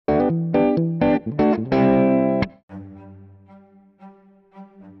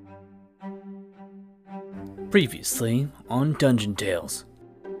Previously on Dungeon Tales.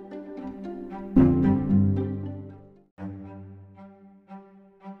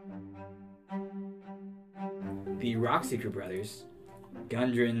 The Rockseeker brothers,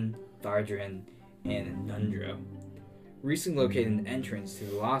 Gundren, Thardrin, and Nundro, recently located an entrance to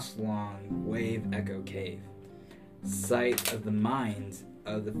the Lost Long Wave Echo Cave, site of the mines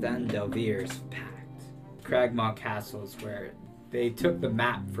of the Fendelvir's Pact. Cragmaw Castle is where they took the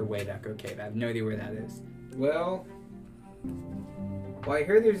map for Wave Echo Cave. I have no idea where that is. Well, I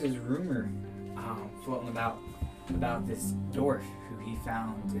heard there's this rumor floating about this dwarf who he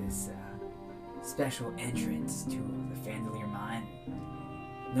found this special entrance to the Fandelier mine.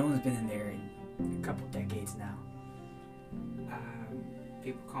 No one's been in there in a couple decades now.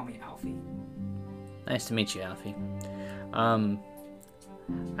 People call me Alfie. Nice to meet you, Alfie.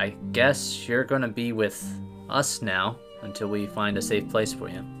 I guess you're gonna be with us now until we find a safe place for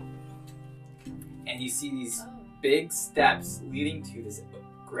you. And you see these big steps leading to this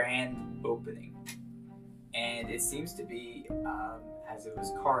grand opening. And it seems to be, as it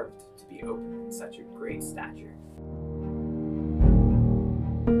was carved to be open in such a great stature.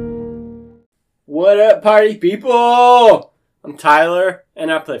 What up, party people? I'm Tyler, and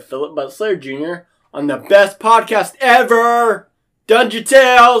I play Philip Butler Jr. on the best podcast ever, Dungeon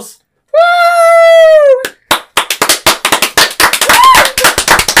Tales. Woo!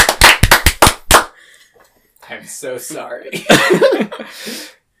 I'm so sorry.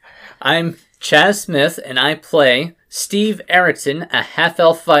 I'm Chaz Smith, and I play Steve Erickson, a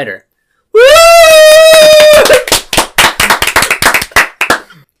half-elf fighter. Woo!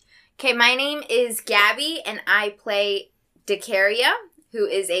 Okay, my name is Gabby, and I play Decaria, who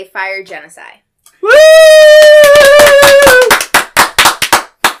is a fire genocide. Woo!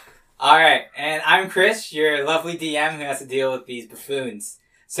 Alright, and I'm Chris, your lovely DM who has to deal with these buffoons.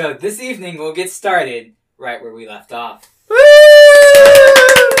 So this evening we'll get started right where we left off. Woo!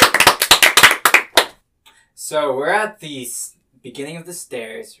 So we're at the beginning of the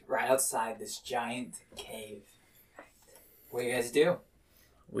stairs, right outside this giant cave. What do you guys do?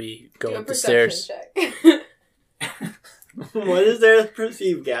 We go up the stairs. What is there to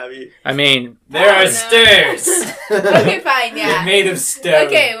perceive, Gabby? I mean, There are no. stairs! Okay, fine, They're yeah. made of stone.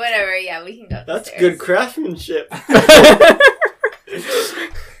 Okay, whatever, yeah, we can go up the That's stairs. good craftsmanship.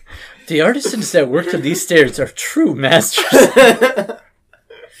 the artisans that worked on these stairs are true masters.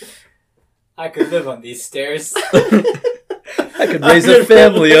 I could live on these stairs. I could raise a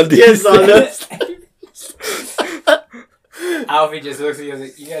family on these Kids on stairs. us. Alfie just looks at you and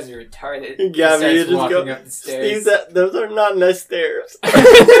goes, you guys are retarded. He Gabby, starts you just walking go, up the stairs. Steve, those are not nice stairs.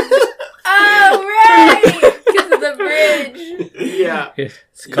 Oh, right! Because of the bridge. Yeah.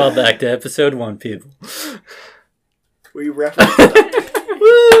 It's called back to episode 1, people. We referenced that.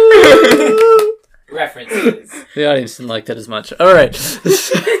 Woo! References. The audience didn't like that as much. Alright.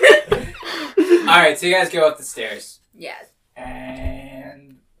 Alright, so you guys go up the stairs. Yes.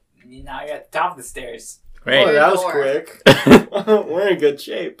 And now you're at the top of the stairs. Great. Oh, that was Door. quick. We're in good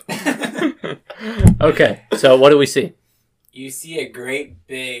shape. Okay, so what do we see? You see a great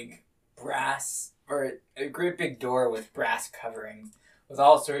big brass, or a great big door with brass coverings, with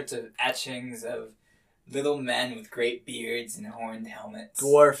all sorts of etchings of little men with great beards and horned helmets.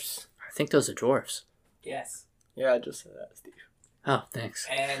 Dwarfs. I think those are dwarves. Yes. Yeah, I just said that, Steve. Oh, thanks.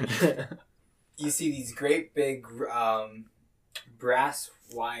 And you see these great big brass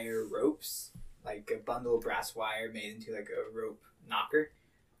wire ropes, like a bundle of brass wire made into like a rope knocker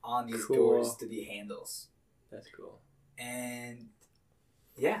on these Cool. doors to be handles. That's cool. And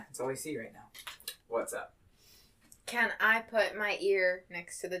yeah, that's all I see right now. What's up? Can I put my ear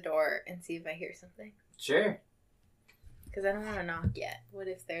next to the door and see if I hear something? Sure. Because I don't want to knock yet. What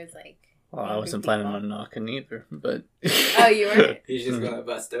if there's like... Well, I angry wasn't planning people? on knocking either, but... Oh, you weren't? He's just gonna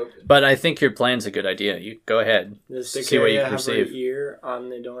bust open. But I think your plan's a good idea. You go ahead. Does See what you Decaria have her perceive. ear on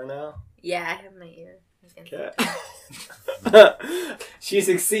the door now? Yeah, I have my ear. Okay. She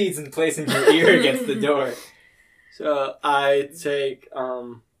succeeds in placing her ear against the door. So I take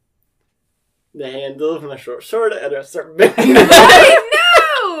the handle of my short sword and I start banging it.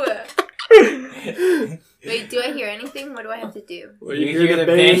 No! Wait, do I hear anything? What do I have to do? Well, You you hear hear the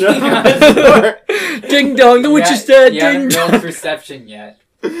the banging banging on on the the door. Ding dong, the witch is dead. You Ding haven't dong. rolled perception yet.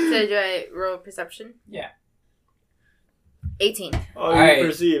 So do I roll perception? Yeah. 18. All Alright. you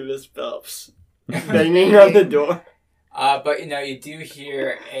perceive is Phelps banging on the door. But you do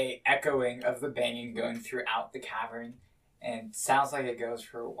hear a echoing of the banging going throughout the cavern, and sounds like it goes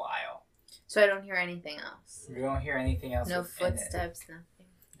for a while. So I don't hear anything else. You don't hear anything else. No within it. footsteps, nothing.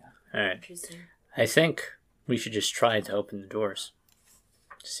 Alright. Interesting. I think we should just try to open the doors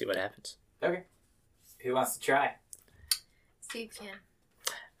to see what happens. Okay. Who wants to try? Steve can.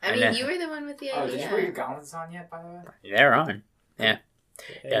 I I know. mean, you were the one with the Oh, did you put your idea. gauntlets on yet, by the way? They're on. Yeah.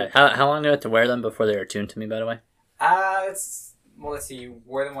 How long do I have to wear them before they're attuned to me, by the way? Let's see. You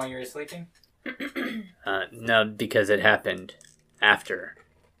wore them while you were sleeping? No, because it happened after.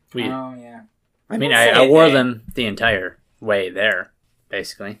 Oh, yeah. I mean, Let's say I a wore day. them the entire way there,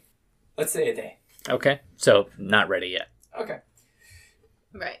 basically. Let's say a day. Okay, so not ready yet. Okay.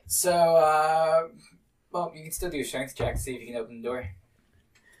 Right. So, well, you can still do a strength check to see if you can open the door.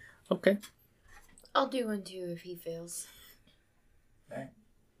 Okay. I'll do one too if he fails.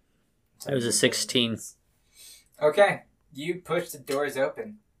 It was a 16. Okay. You push the doors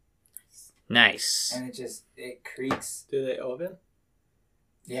open, Nice. and it creaks. Do they open?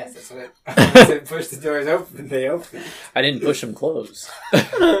 Yes, that's what it... I said push the doors open, they open. I didn't push them closed.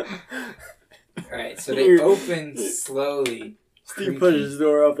 Alright, so they open slowly. Steve pushes the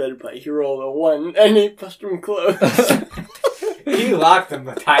door open, but he rolled a 1, and he pushed them closed. He locked them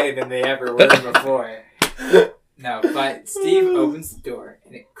tighter than they ever were before. No, but Steve opens the door,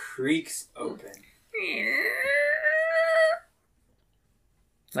 and it creaks open.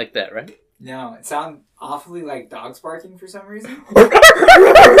 Like that, right? No, it sounds awfully like dogs barking for some reason.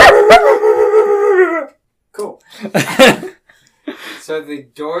 Cool. So the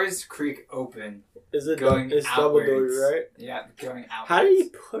doors creak open. Is it Going it's double doors, outwards. right? Yeah, going out. How do you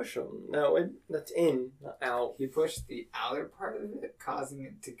push them? No, that's in, not out. You push the outer part of it, causing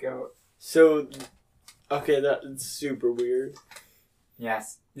it to go. So, okay, that's super weird.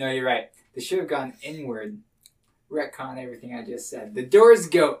 Yes. No, you're right. They should have gone inward. Retcon everything I just said. The doors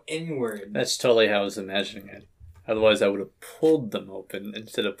go inward. That's totally how I was imagining it. Otherwise, I would have pulled them open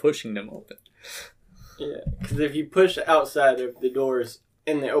instead of pushing them open. Yeah, because if you push outside of the doors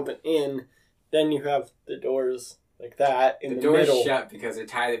and they open in, then you have the doors like that in The the doors middle. shut because they're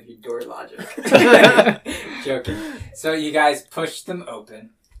tired of your door logic. Joking. So you guys push them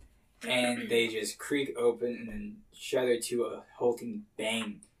open, and they just creak open and then shudder to a halting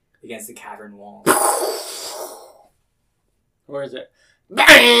bang against the cavern wall. Where is it?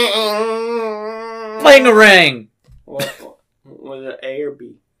 Blangarang! What was it, A or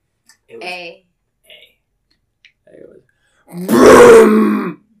B? It was A. A was.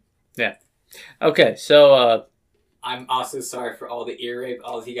 Okay, so, I'm also sorry for all the ear rape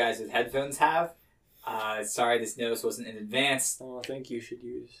all of you guys with headphones have. Sorry this notice wasn't in advance. Oh, I think you should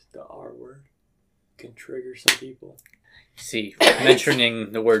use the R word. Can trigger some people. see,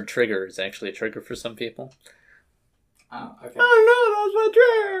 mentioning the word trigger is actually a trigger for some people. Oh, okay. Oh no, that's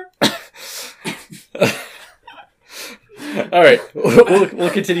my trigger! All right, we'll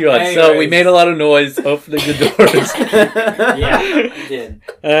continue on. So we Anyways. made a lot of noise opening the doors. Yeah, you did.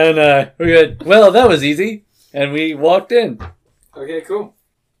 And we're good. Well, that was easy. And we walked in. Okay, cool.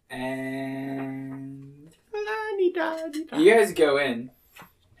 And you guys go in,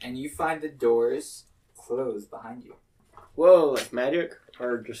 and you find the doors closed behind you. Whoa, like magic?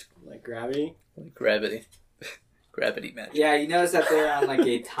 Or just like gravity? Like gravity. Gravity magic. Yeah, you notice that they're on like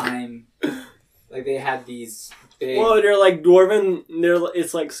a time, like they had these big. Whoa, they're like dwarven.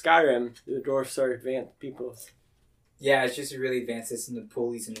 It's like Skyrim. The dwarves are advanced people. Yeah, it's just a really advanced system of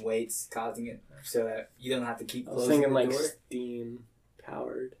pulleys and weights, causing it so that you don't have to keep I was closing thinking the like door. steam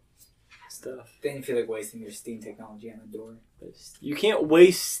powered stuff. Then you feel like wasting your steam technology on the door. But you can't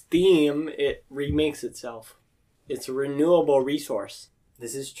waste steam. It remakes itself. It's a renewable resource.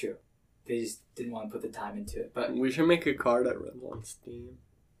 This is true. They just didn't want to put the time into it, but We should make a car that runs on steam.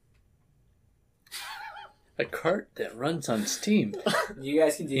 A cart that runs on steam. you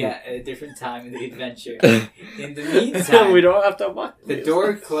guys can do that at a different time in the adventure. In the meantime, we don't have to watch the this.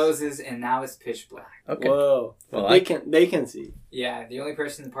 door closes and now it's pitch black. Okay. Whoa! Well, They can see. Yeah, the only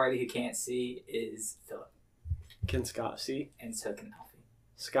person in the party who can't see is Philip, Can Scott see? and so can Alfie.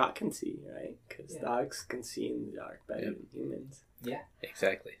 Scott can see, right? Because Yeah. dogs can see in the dark better than humans.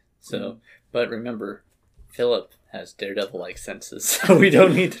 Exactly. So, but remember, Philip has daredevil-like senses, so we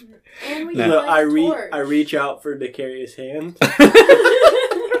don't need to... And we No. can So light I reach out for Decarious' hand.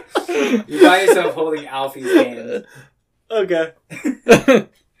 You find yourself holding Alfie's hand. Okay.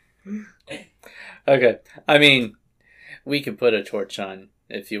 Okay. I mean, we could put a torch on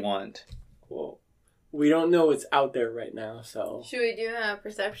if you want. Well, we don't know what's out there right now, so Should we do a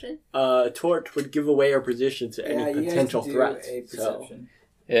perception? torch would give away our position to any potential threats. A So, perception.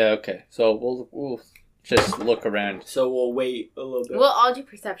 Yeah, okay. So we'll just look around. so we'll wait a little bit. We'll all do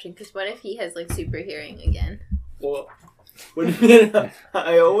perception, because what if he has, like, super hearing again? Well, what do you mean?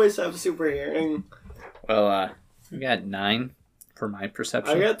 I always have super hearing. Well, we got 9 for my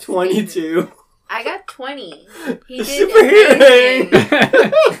perception. I got 22. I got 20. He did Super hearing.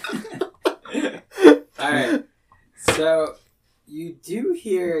 amazing. So, you do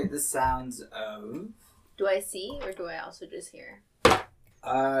hear the sounds of... Do I see or do I also just hear?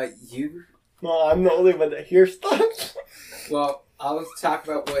 You... No, I'm the only one that hears stuff. Well, I'll talk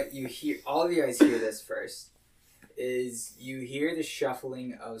about what you hear. All of you guys hear this first. Is you hear the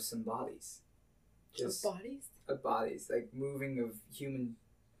shuffling of some bodies. Just Bodies? of bodies. Like moving of human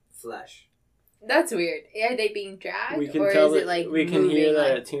flesh. That's weird. Are they being dragged? We can or tell is it like we can moving, hear that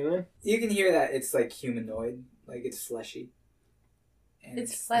like... it's human. You can hear that it's like humanoid. Like it's fleshy. And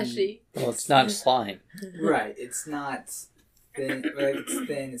It's fleshy. Well, it's not slime. Right. It's not thin. Like it's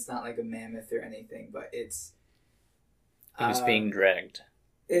thin. It's not like a mammoth or anything. But it's... It's being dragged.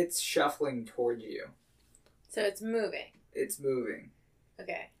 It's shuffling toward you. So it's moving. It's moving.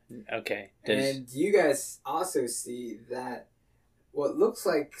 Okay. Okay. And you guys also see that what looks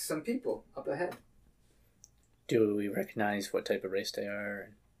like some people up ahead. Do we recognize what type of race they are,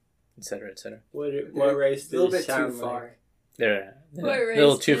 et cetera, et cetera? What They're race a little did it bit too sound far. They're What a race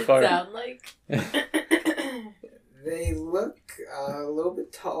little too did it far. sound like? They look a little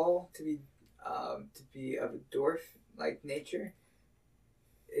bit tall to be of a dwarf-like nature.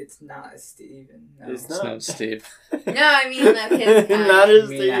 It's not a Steven. No. It's It's not Steve. No, I mean of his kind. Not You as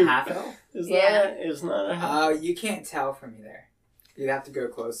mean a Steve. half elf? It's Yeah. not. It's not a half. You can't tell from there. You'd have to go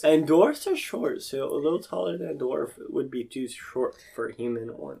closer. And dwarfs are short, so a little taller than a dwarf would be too short for a human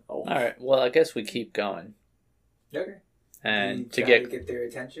or an elf. All right. Well, I guess we keep going, Okay. and You to try get their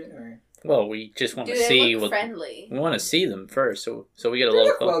attention, or well, we just want Do to they see look what friendly? we want to see them first, so we get a they little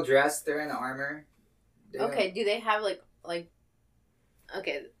look close. well dressed. They're in armor. They don't- Okay, do they have like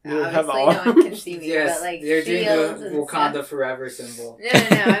okay, Do they have obviously no one can arms? see me, Yes, but like they're doing shields the and Wakanda stuff. Forever symbol. No,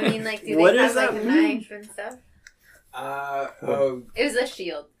 I mean like do What they does have that like a mean? knife and stuff? Oh. It was a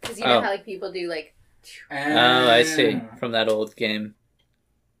shield because you know Oh. how like people do like. Oh, I see. From that old game,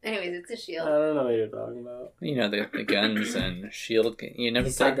 Anyways, it's a I shield. don't know what you're talking about. you know the guns and shield. You never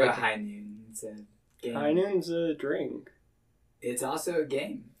He's played talking about that High Noon. It's a game. High Noon's a drink. It's also a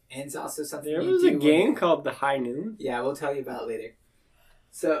game, and it's also something. There you was do a when- game called the High Noon. Yeah, we'll tell you about it later.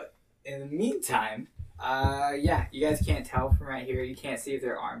 So, in the meantime, yeah, you guys can't tell from right here. You can't see if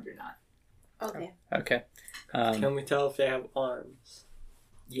they're armed or not. Okay. Okay. Can we tell if they have arms?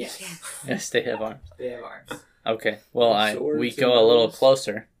 Yes, Yes, they have arms. they have arms. Okay. Well, Swords we and go a little bows.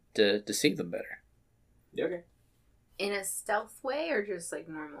 closer to see them better. Okay. In a stealth way or just like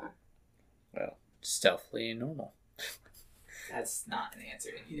normal? Stealthily and normal. That's not an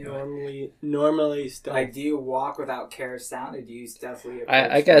answer. You know. Normally stealth. Like, do you walk without care of sound, or do you stealthily approach I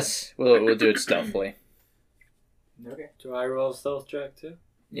them? guess we'll do it stealthily. Okay. Do I roll a stealth check too?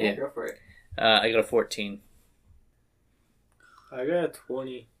 Yeah, Yeah. go for it. I got a 14. I got a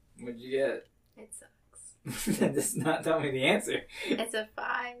 20. What'd you get? It sucks. That does not tell me the answer. It's a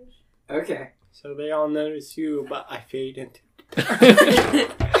 5. Okay. So they all notice you, but I fade into.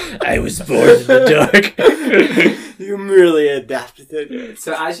 I was born in the dark. You merely adapted it.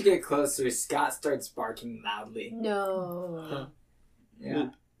 So as you get closer, Scott starts barking loudly. No. Yeah.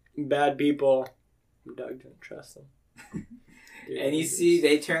 Bad people. Doug don't trust them. And you see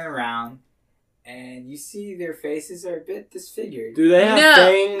they turn around, and you see their faces are a bit disfigured. Do they have No,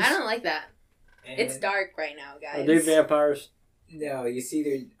 fangs? I don't like that. And It's dark right now, guys. Are they vampires? No, you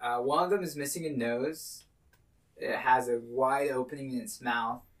see one of them is missing a nose. It has a wide opening in its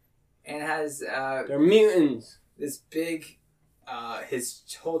mouth, and it has They're mutants. this big. His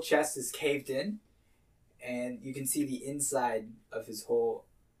whole chest is caved in, and you can see the inside of his whole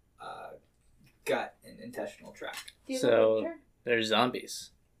gut and intestinal tract. Do you have a So- picture? They're zombies.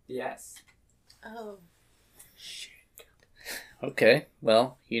 Yes. Oh. Okay.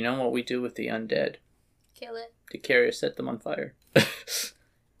 Well, you know what we do with the undead. Kill it. To carry or set them on fire.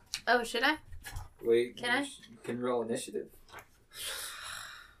 Oh, should I? Wait. Can I? You can roll initiative.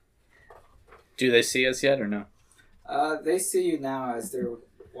 Do they see us yet or no? They see you now as they're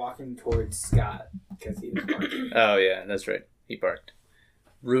walking towards Scott because he was barking. Oh, yeah, that's right. He barked.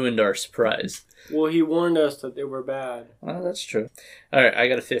 Ruined our surprise. Well, he warned us that they were bad. Well, that's true. Alright, I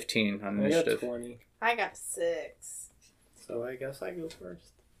got a 15 on I got initiative. 20. I got 6. So I guess I go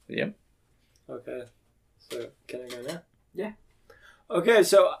first. Yep. Okay. So, can I go now? Yeah. Okay,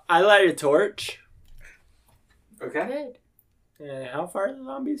 so I light a torch. Okay. Good. And how far are the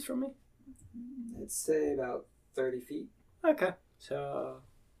zombies from me? Let's say about 30 feet. Okay. So,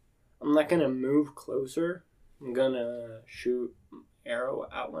 I'm not gonna move closer. I'm gonna shoot arrow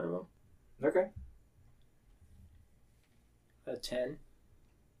at one of them. Okay. A 10.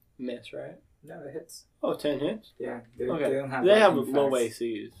 Miss, right? No, it hits. Oh, 10 hits? Yeah. Okay. They don't have They have lightning low fast-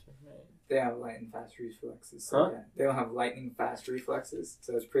 ACs. They have lightning fast reflexes. So Huh? yeah. They don't have lightning fast reflexes,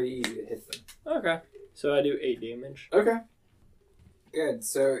 so it's pretty easy to hit them. Okay. So I do 8 damage. Okay. Good.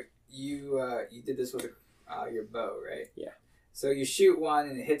 So you did this with your bow, right? Yeah. So you shoot one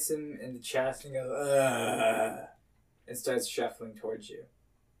and it hits him in the chest and he goes, "Ugh," and starts shuffling towards you.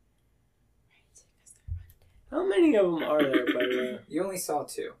 How many of them are there, by the way? You only saw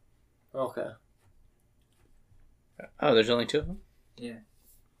 2. Okay. Oh, there's only 2 of them? Yeah.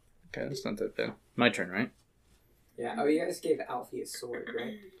 Okay, that's not that bad. My turn, right? Yeah. Oh, you guys gave Alfie a sword,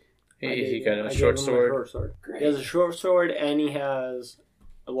 right? He got I a gave short him sword. short sword. Great. He has a short sword and he has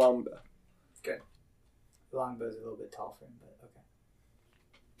a longbow. The longbow's a little bit tall for him, but okay.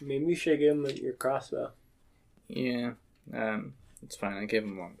 Maybe you should give him your crossbow. Yeah, it's fine. I gave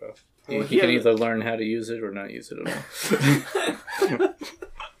him longbow. Well, He can either learn how to use it or not use it at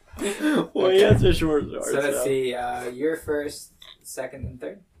all. Well, he has a short sword. So let's see. You're first, second, and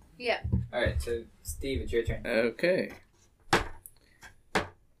third? Yeah. Alright, so Steve, it's your turn. Okay.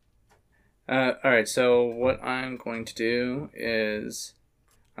 Alright, so what I'm going to do is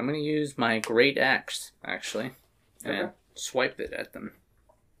I'm going to use my great axe, actually, and Okay. swipe it at them.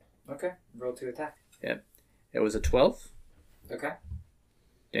 Okay. Roll to attack. It was a 12 Okay.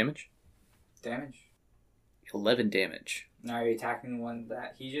 damage. Damage. 11 damage. Now are you attacking the one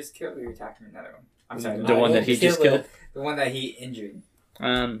that he just killed, or are you attacking another one? I'm sorry, The not one that he just killed? The one that he injured.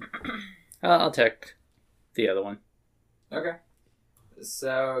 I'll attack the other one. Okay.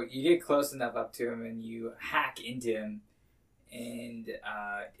 So you get close enough up to him and you hack into him, and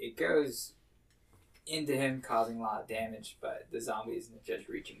it goes into him, causing a lot of damage, but the zombie is just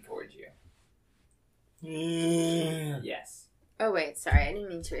reaching towards you. Yes. Oh, wait. Sorry. I didn't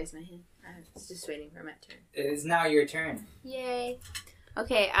mean to raise my hand. I was just waiting for my turn. It is now your turn. Yay.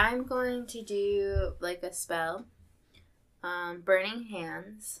 Okay, I'm going to do, like, a spell. Burning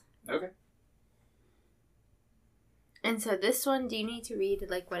Hands. Okay. And so this one, do you need to read,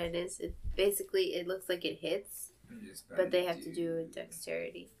 like, what it is? It basically, it looks like it hits, I'm just gonna but they have to do with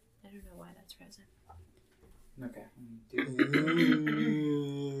dexterity. I don't know why that's present. Okay.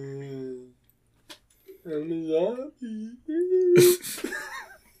 I'm a zombie.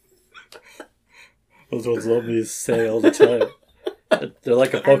 That's what zombies say all the time. They're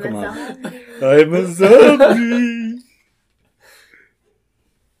like a Pokemon. I'm a zombie. I'm a zombie!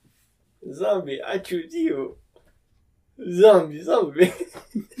 Zombie, I choose you. Zombie, zombie.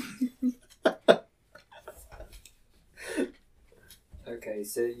 Okay,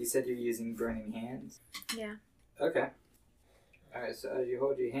 so you said you're using Burning Hands? Yeah. Okay. Alright, so as you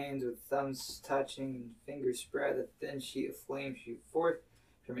hold your hands with thumbs touching and fingers spread, a thin sheet of flame shoot forth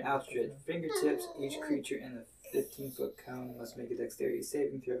from your outstretched fingertips. Each creature in the 15-foot cone must make a dexterity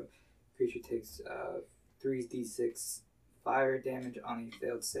saving throw. Creature takes 3d6 fire damage on a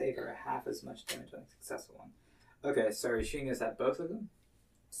failed save, or half as much damage on a successful one. Okay, so are you shooting us at both of them?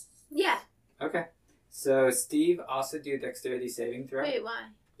 Yeah. Okay. So Steve, also do a dexterity saving throw. Wait, why?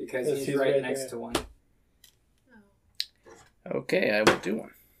 Because Yes, he's he's right right next there. to one. Okay, I will do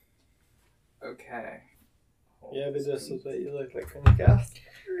one. Okay. Yeah, but this is what you look like when you cast.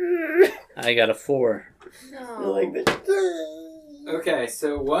 I got a 4. No. You like this. Okay,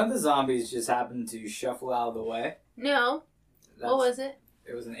 so one of the zombies just happened to shuffle out of the way. No. What was it?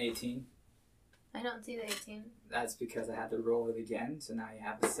 It was an 18. I don't see the 18. That's because I had to roll it again, so now you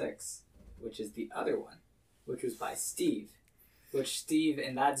have a 6, which is the other one, which was by Steve. Which Steve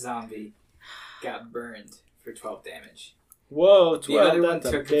and that zombie got burned for 12 damage. Whoa, 12, The other one that's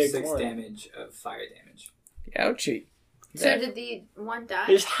a took big 6 one. damage of fire damage. Ouchie. So Yeah. did the one die?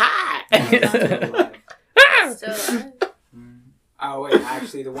 It's hot. Still alive. Still alive? Oh wait,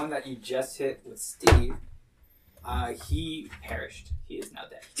 actually the one that you just hit with Steve, he perished. He is now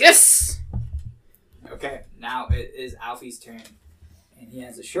dead. Yes! Okay, now it is Alfie's turn. And he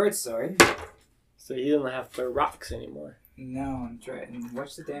has a short sword. So you don't have to throw rocks anymore. No, I'm trying. And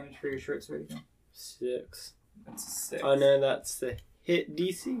what's the damage for your short sword again? 6. That's a 6. Oh no, that's the hit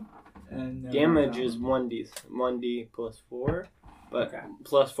DC. And Damage is 1d plus 4, but Okay.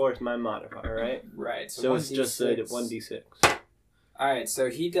 plus 4 is my modifier, right? right. So it's just a 1d6. 1d6. Alright, so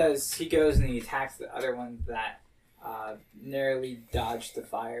he goes and he attacks the other one that narrowly dodged the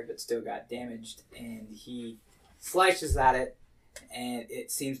fire but still got damaged, and he slices at it and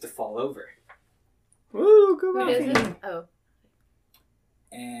it seems to fall over. Woo, come What on. is it? Oh.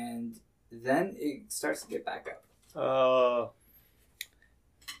 And then it starts to get back up. Oh.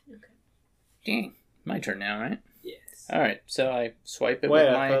 Dang. My turn now, right? Yes. Alright, so I swipe it Wait,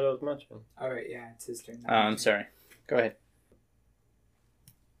 with I my... thought it was my turn. Alright, yeah, it's his turn. Oh, I'm sorry. Go ahead.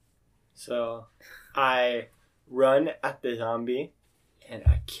 So, I run at the zombie, and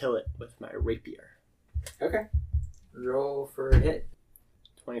I kill it with my rapier. Okay. Roll for a hit.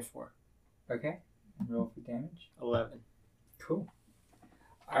 24. Okay. Roll for damage. 11. Cool.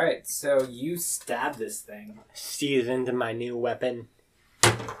 Alright, so you stab this thing, Seasoned my new weapon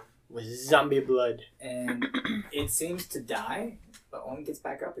with zombie blood. and it seems to die, but only gets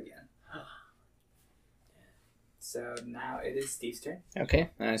back up again. So now it is Steve's turn. Okay,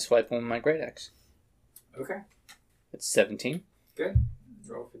 and I swipe one with my great axe. Okay, It's 17. good.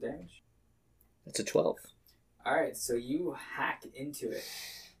 Roll for damage. It's a 12. Alright, so you hack into it,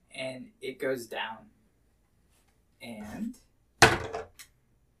 and it goes down. And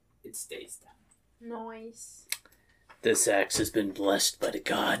it stays down. Nice. This axe has been blessed by the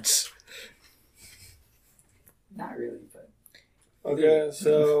gods. Not really, but Okay,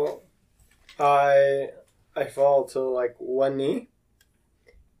 so I fall to like one knee,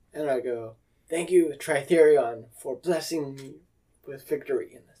 and I go, "Thank you, Tritherion, for blessing me with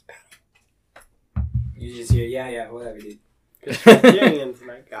victory in this battle." you just hear, yeah, whatever, dude. Because Tritherian's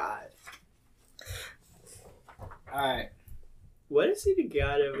my god. Alright, What is he the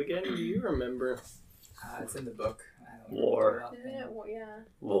god of again? Do you remember? it's in the book. I don't War. know. Isn't it? Yeah,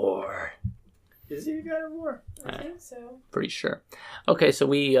 War. Is he the god of war? I think so. Pretty sure. Okay, so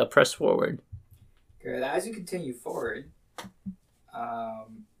we press forward. Good. As you continue forward,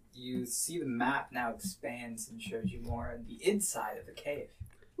 you see the map now expands and shows you more on the inside of the cave.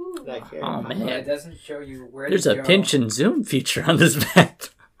 Ooh. Like, Oh, But man. it doesn't show you where There's to a go. pinch and zoom feature on this map.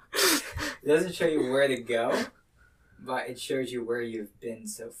 It doesn't show you where to go, but it shows you where you've been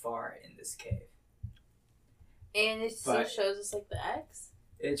so far in this cave. And it still But- shows us like the X.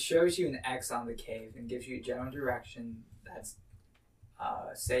 It shows you an X on the cave and gives you a general direction. That's,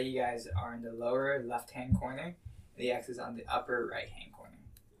 say you guys are in the lower left-hand corner, the X is on the upper right-hand corner.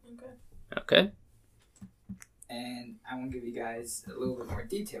 Okay. Okay. And I want to give you guys a little bit more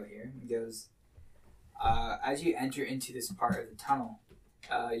detail here. It goes, as you enter into this part of the tunnel,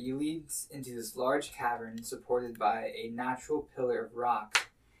 you lead into this large cavern supported by a natural pillar of rock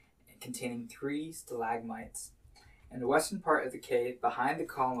containing 3 stalagmites. In the western part of the cave, behind the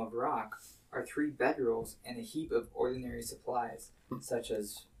column of rock, are 3 bedrolls and a heap of ordinary supplies, such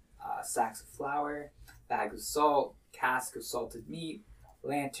as sacks of flour, bags of salt, cask of salted meat,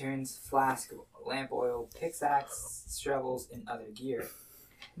 lanterns, flask of lamp oil, pickaxe, shovels, and other gear.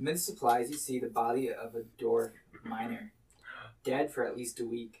 Amid the supplies, you see the body of a dwarf miner, dead for at least a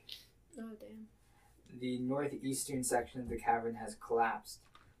week. Oh damn. The northeastern section of the cavern has collapsed,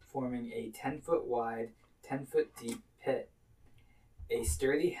 forming a 10-foot wide, 10-foot deep pit. A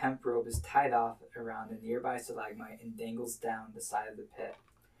sturdy hemp rope is tied off around a nearby stalagmite and dangles down the side of the pit,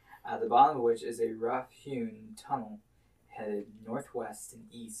 at the bottom of which is a rough-hewn tunnel headed northwest and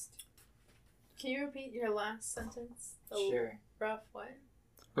east. Can you repeat your last sentence? The Sure. rough what?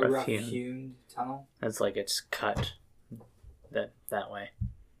 A Rough-hewn. rough-hewn tunnel, That's like it's cut that way.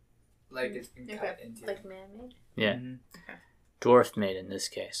 like it's been cut into. Like man-made? Yeah. Mhm. Dwarf made in this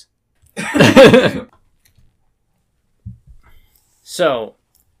case. So,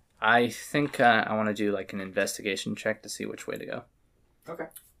 I think I want to do like an investigation check to see which way to go. Okay.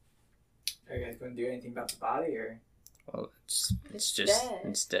 Are you guys going to do anything about the body, or? Well, it's It's just dead.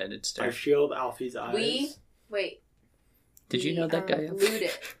 it's dead. It's I dead. shield Alfie's eyes. Wait. Did you know that guy? Loot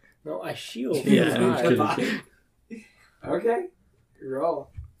it. No, I shield Yeah, his I'm eyes. kidding. body. Okay. Roll.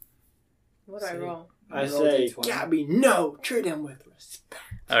 What do I See. roll? I Roll say, D20. Gabby, no, treat him with respect.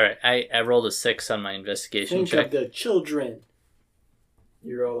 All right, I rolled a 6 on my investigation Think check. of the children.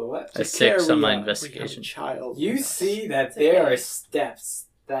 You roll a what? A 6 on my Ikaria, investigation. we have a child. You with us. see that It's there okay. are steps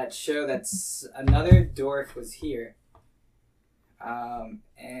that show that another dwarf was here.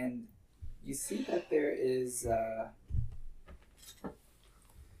 And you see that there is,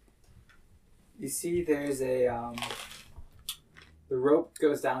 you see there's a, the rope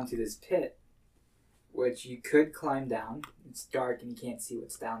goes down to this pit, which you could climb down. It's dark and you can't see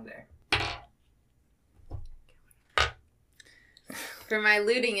what's down there. For my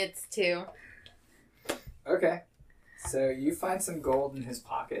looting, it's 2. Okay. So you find some gold in his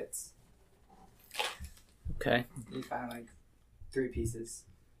pockets. Okay. You find like 3 pieces.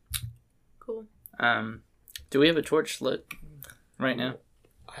 Cool. Do we have a torch lit right now?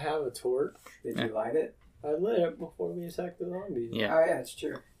 I have a torch. Did Yeah. you light it? I lit it before we attacked the zombies. Yeah. Oh yeah, it's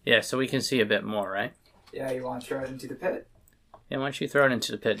true. Yeah, so we can see a bit more, right? Yeah, you want to throw it into the pit. Yeah, why don't you throw it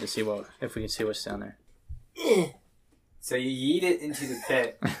into the pit to see if we can see what's down there? So you yeet it into the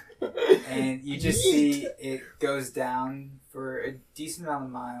pit, and you just see it goes down for a decent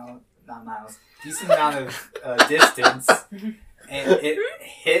amount of decent amount of distance, and it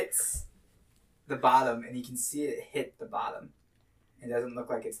hits the bottom, and you can see it hit the bottom. It doesn't look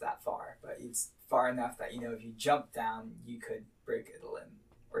like it's that far, but it's far enough that, you know, if you jump down, you could break a limb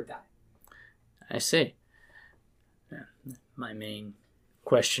or die. I see. Yeah, my main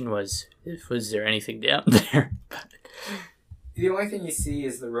question was there anything down there? The only thing you see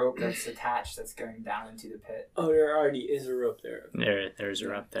is the rope that's attached that's going down into the pit. Oh, there already is a rope there. There's a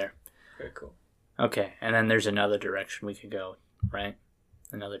rope there. Very cool. Okay, and then there's another direction we could go, right?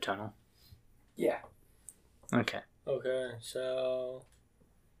 Another tunnel. Yeah. Okay. Okay, so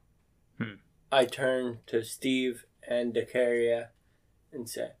Hmm. I turn to Steve and Decaria and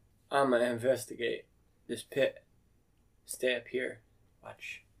say, I'm going to investigate this pit. Stay up here.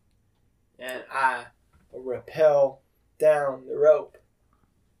 Watch. And I rappel down the rope.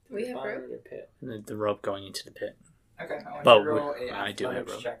 to We the have bottom rope? of the pit. The rope going into the pit. Okay. I want But you to roll a I do have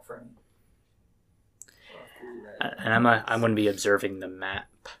athletics rope. check for me. And I'm going to be observing the map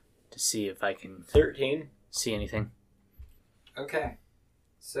to see if I can 13. see anything. Okay.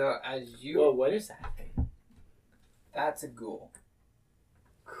 So as you... Whoa, what is that? That's a ghoul.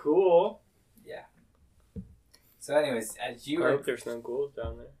 Cool. So anyways, as you... I hope there's no ghouls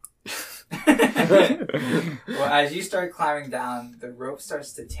down there. Well, as you start climbing down, the rope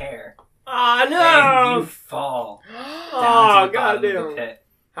starts to tear. Oh, And you fall down Oh, to the bottom of the goddamn. pit.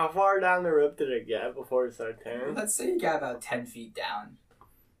 How far down the rope did it get before it started tearing? Let's say you got about 10 feet down.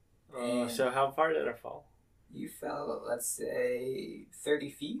 So how far did it fall? You fell, let's say, 30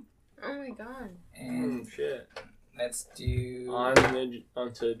 feet. Oh my god. And Shit. let's do...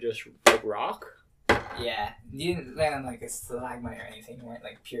 Onto just like rock? Yeah. You didn't land on like a stalagmite or anything. You weren't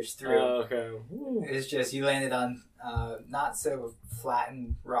like pierced through. Oh, okay. Woo. It's just you landed on not so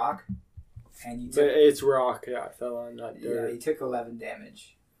flattened rock. And you But took... it's rock that I fell on, not Yeah, dirt. you took 11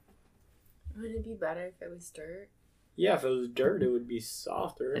 damage. Would it be better if it was dirt? Yeah, if it was dirt, it would be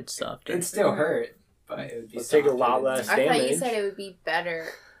softer. It's softer. It'd still hurt, but it would be It'll take a softer lot than- less I thought you damage. said it would be better.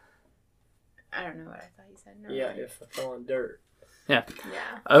 I don't know what I thought you said. No. Yeah, if I fell on dirt. Yeah.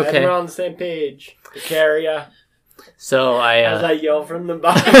 Glad Okay. we're on the same page. Decaria. So As I yell from the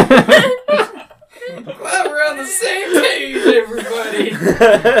bottom. Glad we're on the same page,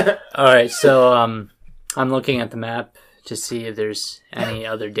 everybody. All right. So I'm looking at the map to see if there's any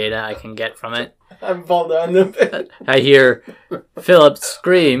other data I can get from it. I'm fall down the pit. I hear Philip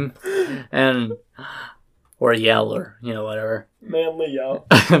scream or yell or whatever. Manly yell.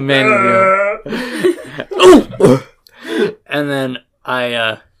 Man, Ooh! And then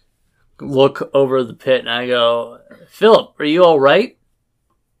I look over the pit and I go, Philip, are you all right?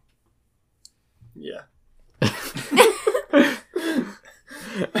 Yeah.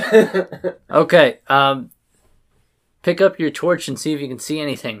 Okay. Pick up your torch and see if you can see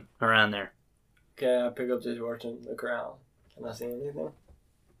anything around there. Okay, I pick up the torch and look around. Can I see anything?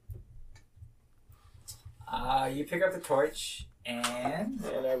 You pick up the torch and...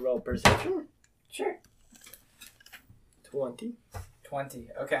 And I roll perception. Sure. 20. 20.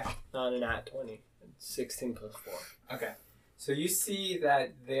 Okay. Not an at 20. It's 16 plus 4. Okay. So you see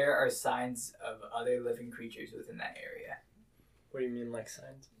that there are signs of other living creatures within that area. What do you mean, like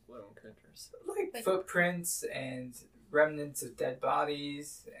signs of living creatures? Like footprints and remnants of dead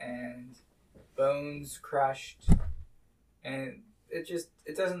bodies and bones crushed. And it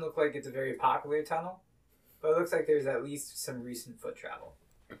doesn't look like it's a very popular tunnel, but it looks like there's at least some recent foot travel.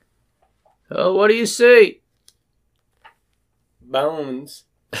 Oh, what do you see? Bones.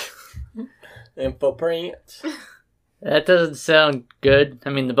 And footprints. That doesn't sound good. I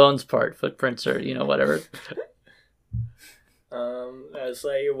mean, the bones part, footprints are, whatever. I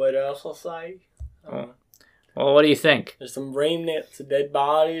say, what else I'll say? Well, what do you think? There's some remnants of dead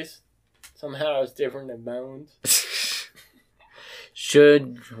bodies. Somehow it's different than bones.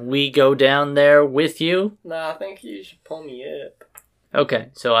 Should we go down there with you? No, I think you should pull me up. Okay,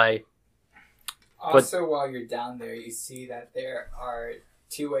 so Also, while you're down there, you see that there are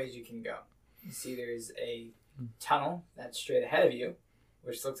two ways you can go. You see there's a tunnel that's straight ahead of you,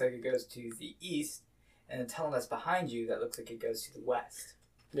 which looks like it goes to the east, and a tunnel that's behind you that looks like it goes to the west.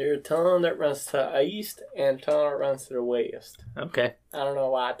 There's a tunnel that runs to the east and a tunnel that runs to the west. okay. I don't know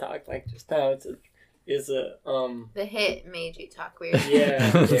why I talk like just now. The hit made you talk weird.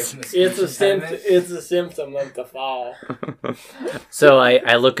 Yeah. It's a symptom of the fall. So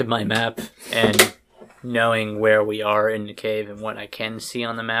I look at my map and knowing where we are in the cave and what I can see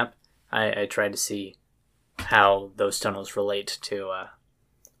on the map, I try to see how those tunnels relate to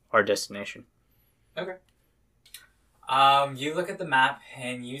our destination. Okay. You look at the map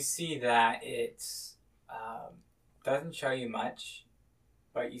and you see that it doesn't show you much,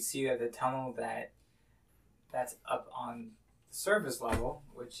 but you see that the tunnel that's up on the surface level,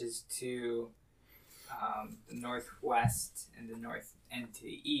 which is to the northwest and the north and to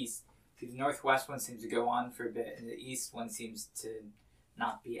the east. The northwest one seems to go on for a bit, and the east one seems to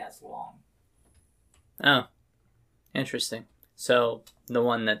not be as long. Oh, interesting. So the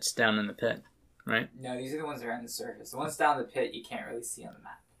one that's down in the pit, right? No, these are the ones that are on the surface. The ones down the pit you can't really see on the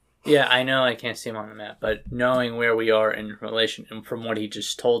map. Yeah, I know I can't see him on the map, but knowing where we are in relation, and from what he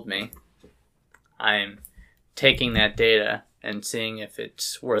just told me, I'm taking that data and seeing if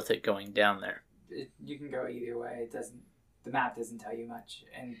it's worth it going down there. You can go either way. It doesn't. The map doesn't tell you much,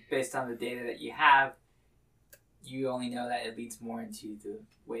 and based on the data that you have, you only know that it leads more into the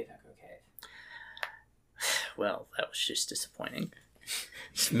Wave Echo Cave. Well, that was just disappointing.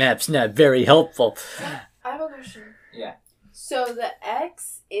 This map's not very helpful. I have a question. Yeah. So the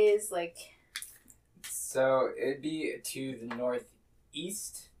X is like... So it'd be to the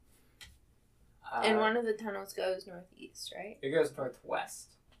northeast. and one of the tunnels goes northeast, right? It goes northwest.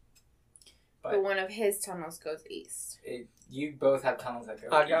 But one of his tunnels goes east. You both have tunnels that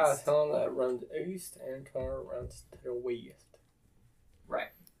go I east. got a tunnel that runs east and a tunnel that runs to the west. Right.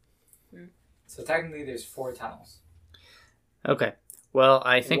 Hmm. So technically there's 4 tunnels. Okay. Well,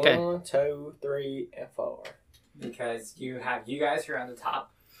 I think 1, 2, 3, and 4. Because you guys who are on the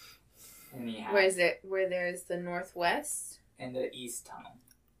top. And you have Where there's the northwest? in the east tunnel.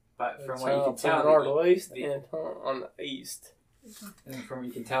 But from The what you can tunnel tell, to the northeast the- and a tunnel on the east. and from what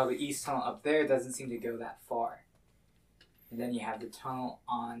you can tell, the east tunnel up there doesn't seem to go that far. And then you have the tunnel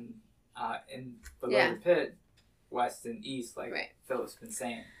on in below Yeah. the pit, west and east, like Right. Philip's been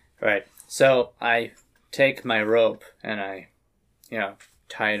saying. Right. So I take my rope and I,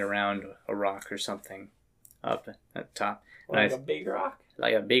 tie it around a rock or something up at the top. Like Nice. a big rock.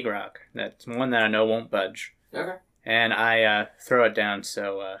 Like a big rock. That's one that I know won't budge. Okay. And I throw it down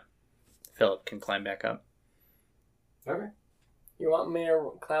so Philip can climb back up. Okay. You want me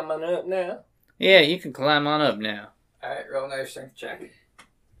to climb on up now? Yeah, you can climb on up now. Alright, roll another strength check.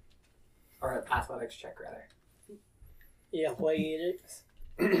 Or an athletics check, rather. Yeah, athletics.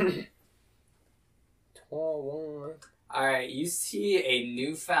 21. Alright, you see a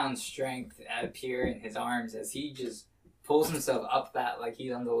newfound strength appear in his arms as he just pulls himself up that like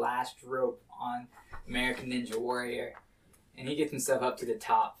he's on the last rope on American Ninja Warrior. And he gets himself up to the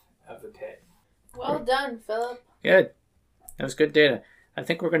top of the pit. Well done, Philip. Good. That was good data. I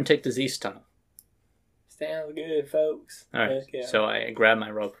think we're going to take this east tunnel. Sounds good, folks. All right. Let's go. So I grab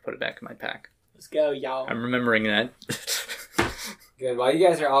my rope, put it back in my pack. Let's go, y'all. I'm remembering that. Good. While you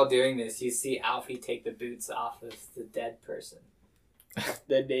guys are all doing this, you see Alfie take the boots off of the dead person.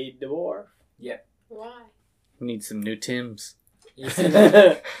 The dead dwarf. Why? Need some new Tims. You see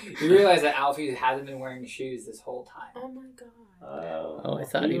that? You realize that Alfie hasn't been wearing shoes this whole time. Oh my god. Oh, I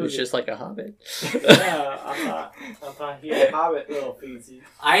thought he was just like a hobbit. Yeah, I thought he had hobbit little feetsies.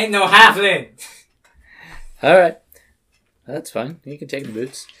 I ain't no halfling! All right. That's fine. You can take the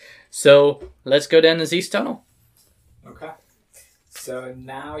boots. So let's go down this east tunnel. Okay. So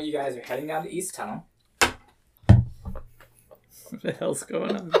now you guys are heading down the east tunnel. What the hell's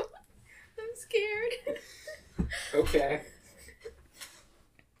going on? I'm scared. Okay.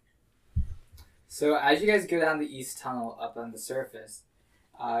 So as you guys go down the east tunnel up on the surface,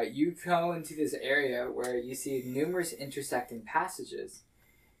 you go into this area where you see numerous intersecting passages.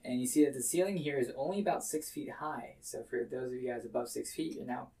 And you see that the ceiling here is only about 6 feet high. So for those of you guys above 6 feet, you're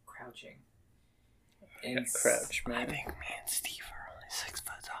now crouching. And Crouch, man. me and Steve are only 6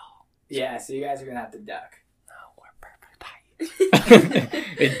 foot tall. Yeah, so you guys are going to have to duck. No, we're perfect height.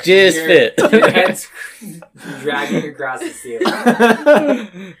 It just fit. Your head's dragging across the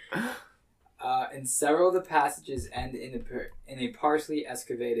ceiling. And several of the passages end in a partially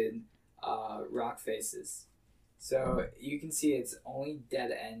excavated rock faces. So you can see it's only dead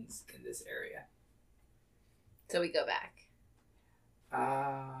ends in this area. So we go back.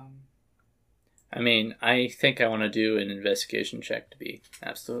 I mean, I think I want to do an investigation check to be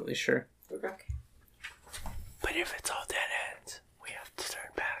absolutely sure. Okay. But if it's all dead ends, we have to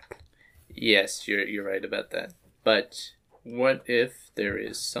turn back. Yes, you're right about that. But what if there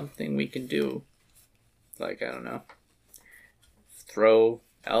is something we can do? Like, I don't know. Throw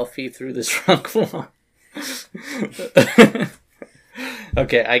Alfie through this rock wall.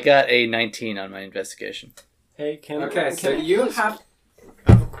 Okay, I got a 19 on my investigation. Hey, Okay, so you have...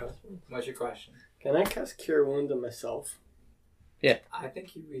 I have a question. What's your question? Can I cast Cure Wounds on myself? I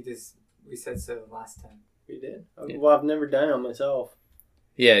think we said so last time. We did? Yeah. Well, I've never done it on myself.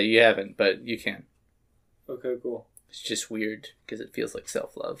 Yeah, you haven't, but you can. Okay, cool. It's just weird because it feels like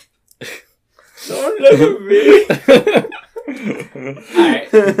self-love. Don't look at me!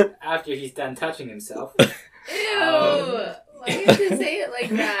 Alright, after he's done touching himself. Ew! Why do you have to say it like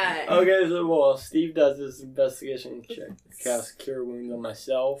that? Okay, so well, Steve does this investigation check. Cast Cure Wounds on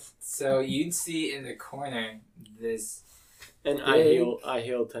myself. So you'd see in the corner this... And Big. I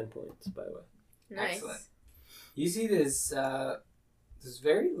heal 10 points, by the way. Nice. Excellent. You see this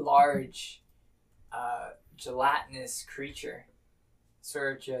very large gelatinous creature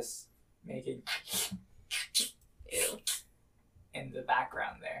sort of just making Ew. in the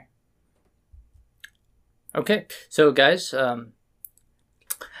background there. Okay, so guys,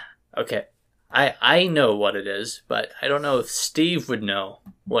 okay, I know what it is, but I don't know if Steve would know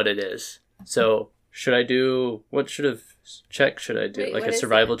what it is. So should I do, what should of check should I do? Wait, Like what a is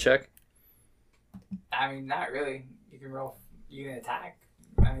survival it? check? I mean, not really. You can roll. You can attack.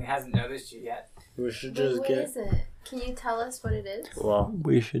 I mean, it hasn't noticed you yet. We should Wait, just what get. is it? Can you tell us what it is? Well,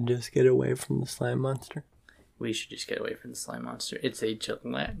 We should just get away from the slime monster. we should just get away from the slime monster. It's a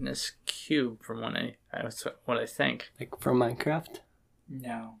gelatinous cube from what I think. Like from Minecraft.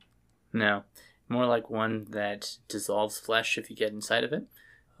 No. No, more like one that dissolves flesh if you get inside of it.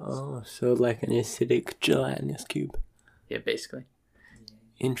 Oh, so like an acidic gelatinous cube. Yeah, basically.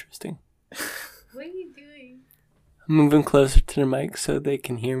 Interesting. What are you doing? I'm moving closer to the mic so they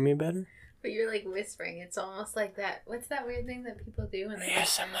can hear me better. But you're like whispering. It's almost like that. What's that weird thing that people do when they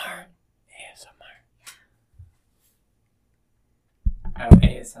whisper? Oh,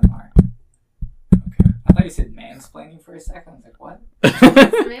 ASMR. Okay. I thought you said mansplaining for a second. I was like, what? What's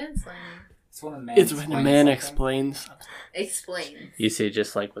mansplaining? It's when a man. It's when a man something. explains. Explain. You see,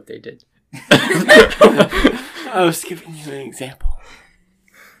 just like what they did. I was giving you an example.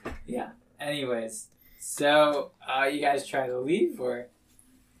 Yeah. Anyways, so you guys try to leave, or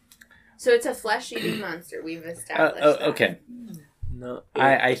So it's a flesh-eating monster. We've established that. Okay. No,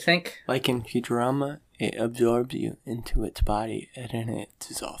 I think like in Futurama, it absorbs you into its body and then it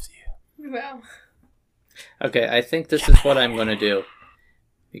dissolves you. Wow. Okay, I think this is what I'm gonna do,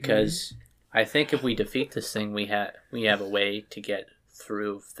 because I think if we defeat this thing, we have a way to get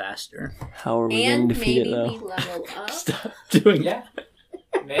through faster. How are we And going to defeat maybe it we though? level up. Stop doing yeah,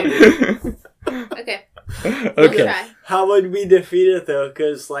 maybe. Okay. We'll Okay. try. How would we defeat it though?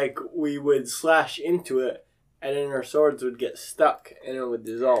 Because like we would slash into it, and then our swords would get stuck, and it would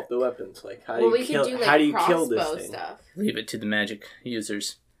dissolve the weapons. Like how do Well, you we kill? could do How do like you kill this crossbow thing? stuff. Leave it to the magic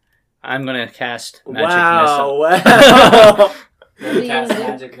users. I'm gonna cast magic Wow! Wow! You wanna cast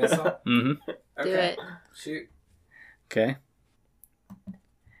magic missile. missile. Mm-hmm. Okay. Do it. Shoot. Okay.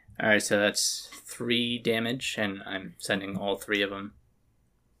 All right, so that's 3 damage, and I'm sending all 3 of them.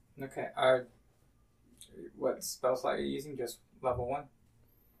 Okay. What spell slot are you using? Just level 1?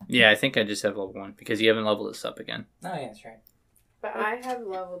 Yeah, I think I just have level 1 because you haven't leveled this up again. Oh yeah, that's right. But I have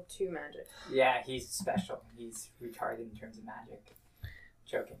level 2 magic. Yeah, he's special. He's retarded in terms of magic.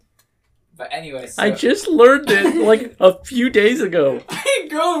 Joking. But anyway, so... I just learned it like a few days ago. I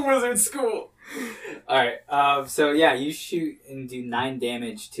ain't going to wizard school. Alright, so yeah, you shoot and do 9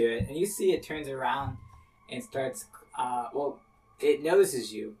 damage to it, and you see it turns around and starts, it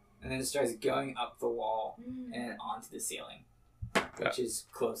notices you, and then it starts going up the wall and onto the ceiling, which is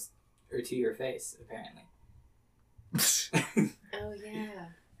close to your face, apparently. Oh, yeah.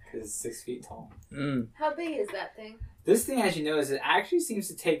 Because it's 6 feet tall. Mm. How big is that thing? This thing, as you notice, it actually seems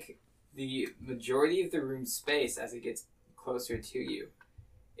to take the majority of the room's space as it gets closer to you.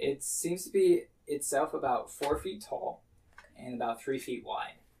 It seems to be itself about 4 feet tall and about 3 feet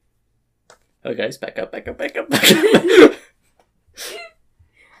wide. Oh, guys, back up, back up, back up, back up.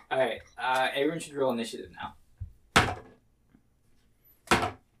 Alright, everyone should roll initiative now.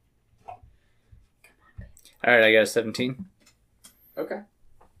 All right, I got a 17. Okay.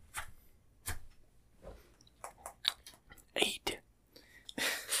 8.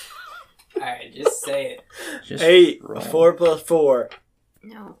 Alright, just say it. Just 8. roll. 4 plus 4.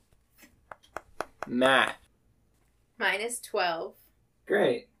 No. Math. Minus 12.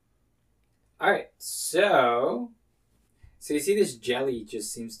 Great. Alright, so you see this jelly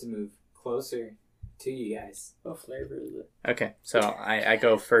just seems to move closer to you guys. What flavor is it? Okay, so I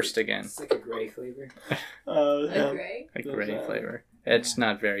go first again. It's like a gray flavor. Agree? A Goes gray out. flavor. It's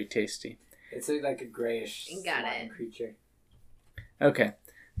not very tasty. It's like a grayish Got slime it. creature. Okay,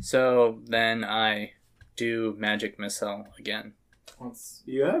 so then I do magic missile again. Once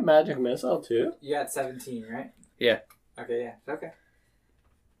You have magic missile too? you got 17, right? Yeah. Okay, yeah. Okay.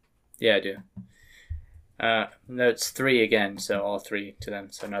 Yeah, I do. No, it's 3 again, so all 3 to them,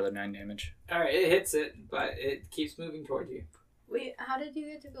 so another 9 damage. Alright, it hits it, but it keeps moving toward you. Wait, how did you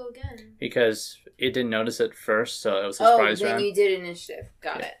get to go again? Because it didn't notice it first, so it was a Oh, surprise then round. you did initiative.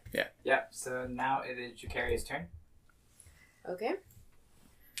 Got it. Yep, so now it is Jakaria's turn. Okay.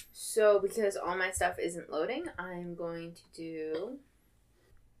 So, because all my stuff isn't loading, I'm going to do...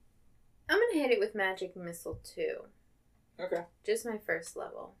 I'm going to hit it with Magic Missile 2. Okay. Just my first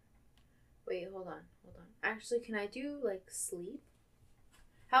level. Wait, hold on. Actually, can I do, like, sleep?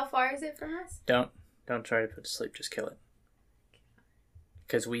 How far is it from us? Don't try to put to sleep. Just kill it.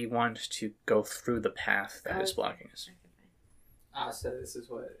 Because we want to go through the path that is blocking us. So this is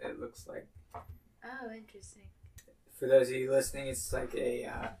what it looks like. Oh, interesting. For those of you listening, it's like a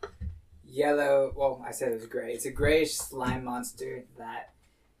yellow. Well, I said it was gray. It's a grayish slime monster that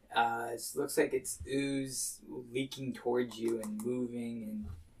it looks like it's ooze leaking towards you and moving, and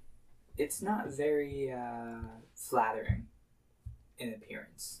it's not very flattering in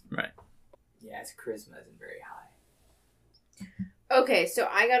appearance. Right. Yeah, its charisma isn't very high. Okay, so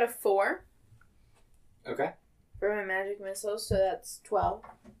I got a 4 Okay. for my magic missile, so that's 12.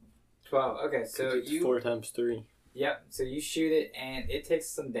 12. Okay, so It's you. 4 times 3. Yep. So you shoot it, and it takes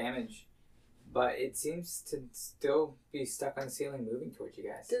some damage, but it seems to still be stuck on the ceiling, moving towards you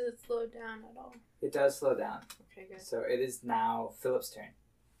guys. Does it slow down at all? It does slow down. Okay, good. So it is now Philip's turn.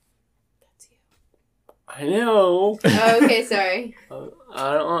 That's you. I know. Oh, okay, sorry.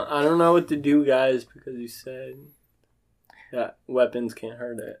 I don't know what to do, guys, because you said that weapons can't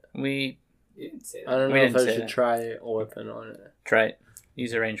hurt it. We You didn't say I that. don't know We if didn't I say should that. try a weapon on it. try it.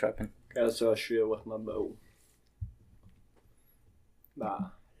 Use a ranged weapon. Okay, so I'll shoot it with my bow. Nah.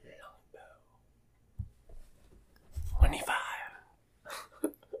 25.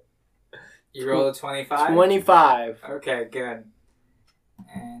 You roll a 25? 25. Okay, good.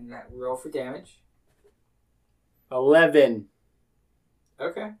 And roll for damage. 11.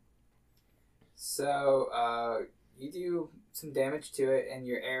 Okay. So, you do some damage to it, and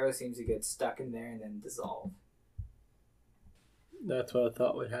your arrow seems to get stuck in there and then dissolve. That's what I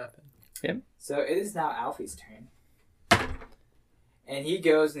thought would happen. So it is now Alfie's turn. And he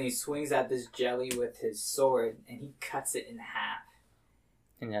goes and he swings at this jelly with his sword, and he cuts it in half.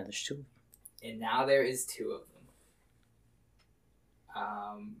 And now there's 2. And now there is 2 of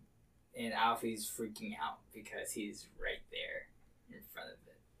them. And Alfie's freaking out because he's right there in front of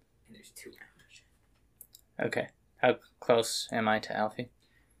it. And there's 2 of them. Okay. How close am I to Alfie?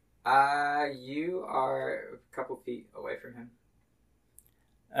 You are a couple feet away from him.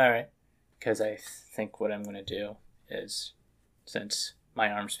 Alright. Because I think what I'm going to do is, since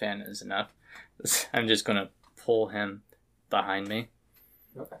my arm span is enough, I'm just going to pull him behind me.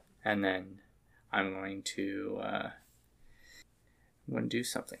 Okay. And then I'm going to do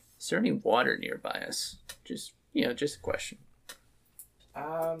something. Is there any water nearby us? Just a question.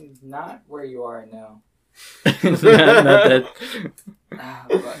 Not where you are, no. But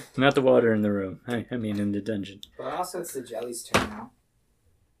Not the water in the room. I mean in the dungeon. also it's the jelly's turn now.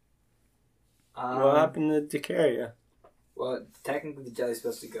 What happened to Decaria? Well, technically the jelly's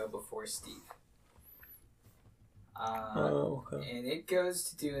supposed to go before Steve. Okay. And it goes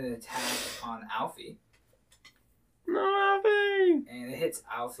to do an attack on Alfie. No, Alfie! And it hits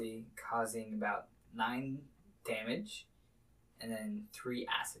Alfie, causing about 9 damage. And then 3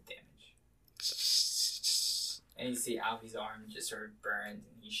 acid damage. And you see Alfie's arm just sort of burns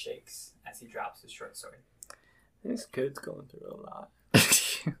and he shakes as he drops his short sword. This kid's going through a lot.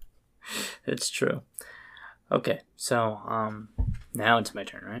 It's true. Okay, so now it's my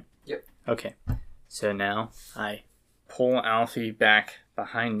turn, right? Yep. Okay, so now I pull Alfie back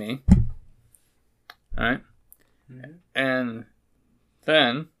behind me. Alright? Mhm. And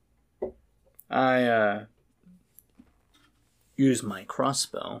then I use my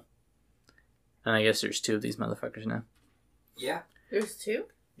crossbow. And I guess there's 2 of these motherfuckers now. Yeah. There's 2?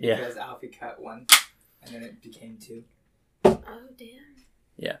 Yeah. Because Alfie cut 1, and then it became 2. Oh, damn.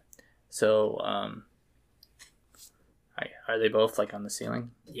 So, are they both like on the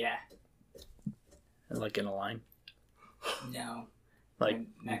ceiling? Yeah. Like in a line? No. Like They're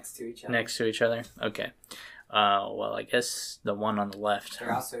next to each other. next to each other? Okay. Well, I guess the one on the left.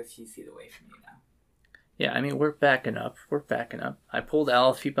 They're also a few feet away from you now. Yeah, I mean, we're backing up. I pulled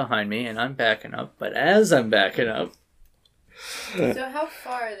Alfie behind me, and I'm backing up. But as I'm backing up... So how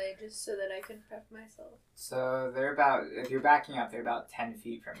far are they, just so that I can prep myself? So they're about, if you're backing up, they're about 10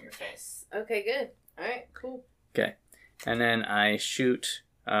 feet from your face. Okay, good. Alright, cool. Okay. And then I shoot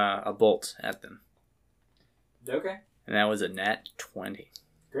a bolt at them. Okay. And that was a nat 20.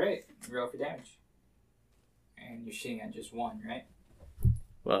 Great. Roll for damage. And you're shooting at just 1, right?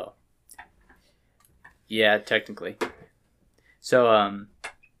 Well, yeah, technically. So,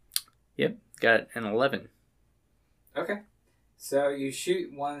 yep, got an 11. Okay. So you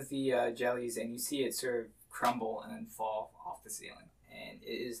shoot one of the jellies and you see it sort of crumble and then fall off the ceiling. And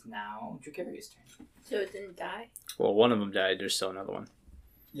it is now Dracaria's turn. So it didn't die? Well, one of them died. There's still another one.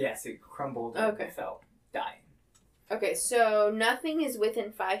 Yes, it crumbled and Okay. fell, dying. Okay, so nothing is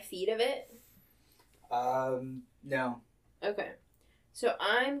within 5 feet of it? No. Okay. So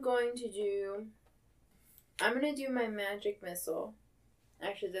I'm going to do my magic missile.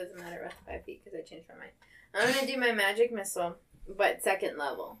 Actually, it doesn't matter about the 5 feet because I changed my mind. I'm going to do my magic missile, but 2nd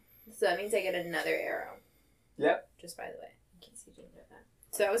level. So that means I get another arrow. Yep. Just by the way, in case you didn't know that.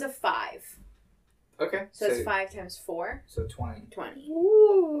 So that was a 5. Okay. So it's 5 times 4. So 20. 20.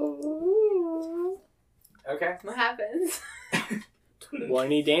 Okay. What happens?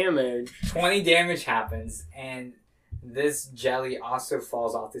 20 damage. 20 damage happens, and this jelly also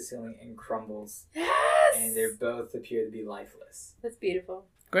falls off the ceiling and crumbles. Yes! And they both appear to be lifeless. That's beautiful.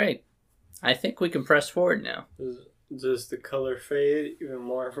 Great. I think we can press forward now. Does the color fade even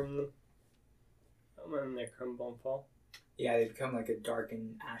more from them when they crumble and fall? Yeah, they become like a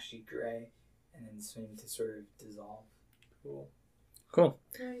darkened, ashy gray, and then seem to sort of dissolve. Cool. Cool.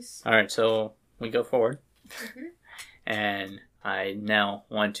 Nice. All right, so we go forward. Mhm. And I now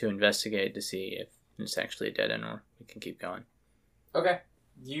want to investigate to see if it's actually a dead end or we can keep going. Okay.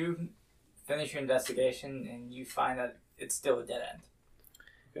 You finish your investigation, and you find that it's still a dead end.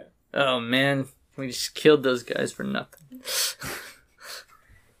 Oh man, we just killed those guys for nothing.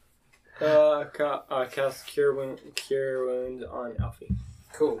 Cast cure wound on Alfie.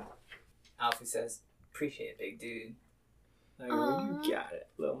 Cool. Alfie says, "Appreciate it, big dude." I go, you got it,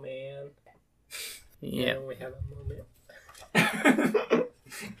 little man. Yeah. And we have a moment.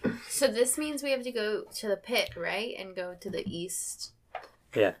 So this means we have to go to the pit, right? And go to the east.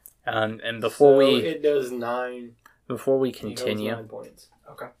 And before it does 9. before we He holds continue, 9 points.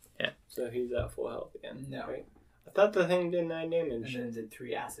 Okay. So he's at full health again. No. Right? I thought the thing did 9 And damage. then it did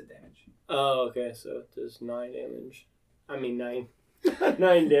 3 acid damage. Oh, okay. So it does 9 damage. I mean 9.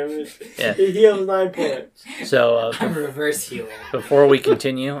 9 damage. Yeah. He heals 9 points. so I'm reverse healing. before we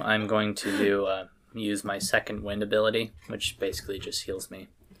continue, I'm going to use my second wind ability, which basically just heals me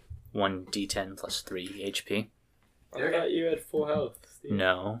 1d10 plus 3 HP. I thought you had full health, Steve.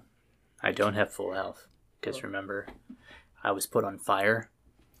 No, I don't have full health. Because remember, I was put on fire.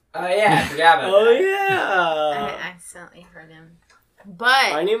 Oh yeah, I forgot about Oh, that. yeah. I accidentally hurt him.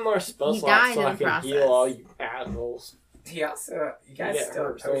 But I need more spell He slots died so in I the can process. heal all you assholes. He also, you guys Yeah, still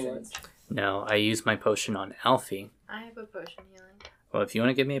have hurt so potions. No, I used my potion on Alfie. I have a potion healing. Well, if you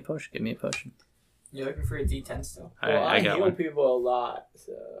want to give me a potion, give me a potion. You're looking for a D10 still. Well, I got heal one. people a lot,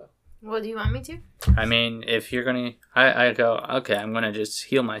 so... Well, do you want me to? I mean, if you're gonna, I go, okay, I'm gonna just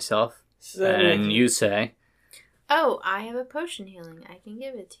heal myself, and you say, Oh, I have a potion healing. I can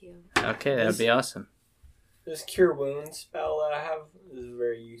give it to you. okay, that'd be awesome. This cure wounds spell that I have is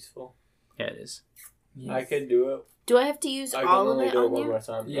very useful. Yeah, it is. Yes. I could do it. Do I have to use I can all of only it do it on one you? more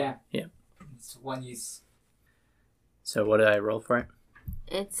time. Yeah. Yeah. It's one use. So what did I roll for it?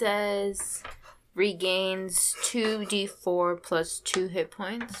 It says regains 2d4 plus 2 hit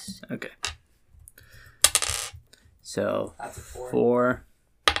points. Okay. So That's a 4. 4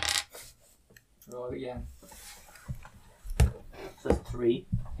 Roll it again. plus 3,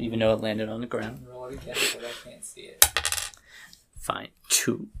 even though it landed on the ground. Roll it again, but I can't see it. Fine,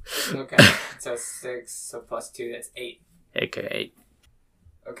 2, Okay. So 6, so plus 2, that's 8. aka 8.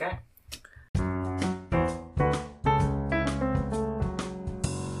 Okay.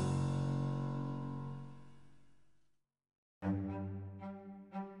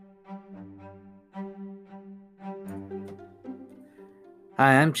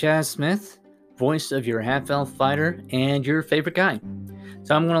 Hi, I'm Chaz Smith, voice of your half-elf fighter and your favorite guy.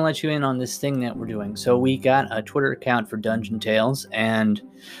 So I'm going to let you in on this thing that we're doing. So we got a Twitter account for Dungeon Tales, and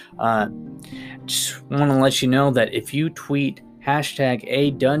just want to let you know that if you tweet hashtag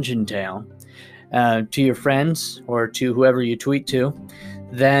 #ADungeonTale to your friends or to whoever you tweet to,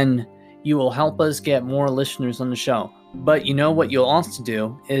 then you will help us get more listeners on the show. But you know what you'll also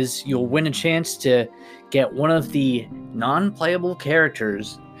do is you'll win a chance to get one of the non-playable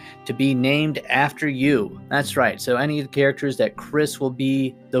characters to be named after you. That's right. So any of the characters that Chris will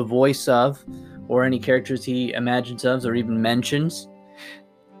be the voice of, or any characters he imagines of or even mentions,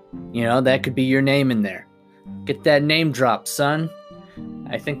 you know, that could be your name in there. Get that name drop, son.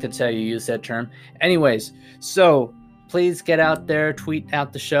 I think that's how you use that term. Anyways, so please get out there, tweet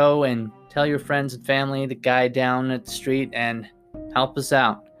out the show, and tell your friends and family, the guy down at the street, and help us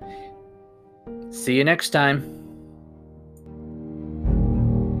out. See you next time.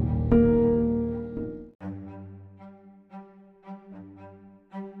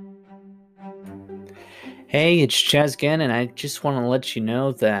 Hey, it's Chaz again, and I just want to let you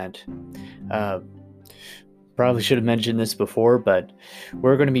know that probably should have mentioned this before, but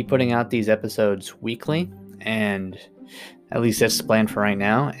we're going to be putting out these episodes weekly, and at least that's the plan for right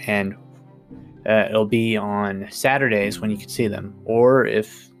now, and it'll be on Saturdays when you can see them, or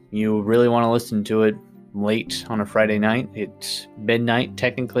if you really want to listen to it late on a Friday night, it's midnight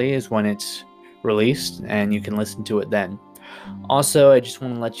technically is when it's released, and you can listen to it then. Also, I just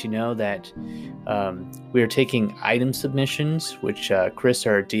want to let you know that we are taking item submissions, which Chris,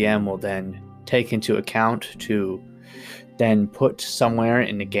 our DM, will then take into account to then put somewhere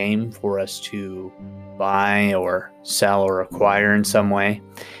in the game for us to buy or sell or acquire in some way.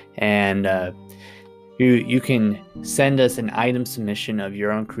 And you can send us an item submission of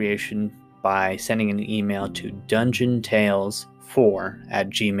your own creation by sending an email to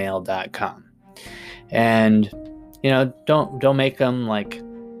dungeontales4@gmail.com. And don't make them like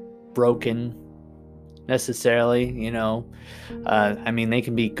broken necessarily. I mean, they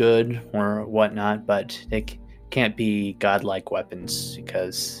can be good or whatnot, but they can't be godlike weapons,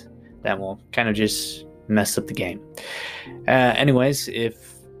 because that will kind of just mess up the game. Anyways,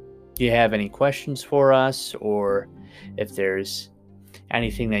 if you have any questions for us, or if there's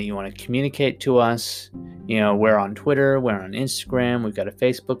anything that you want to communicate to us, we're on Twitter, we're on Instagram, we've got a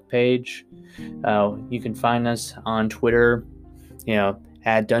Facebook page. You can find us on Twitter,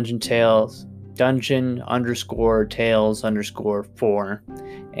 at Dungeon_Tales_4,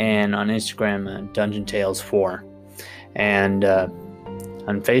 and on Instagram, Dungeon Tales 4, and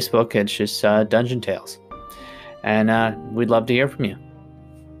on Facebook it's just Dungeon Tales. And we'd love to hear from you.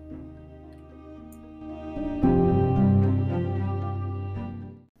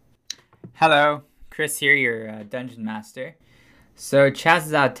 Hello, Chris here, your Dungeon Master. So Chaz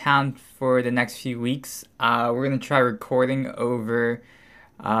is out of town for the next few weeks. We're going to try recording over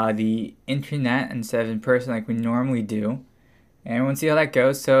the internet instead of in person like we normally do. And we'll see how that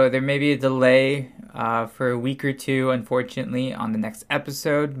goes. So there may be a delay for a week or two, unfortunately, on the next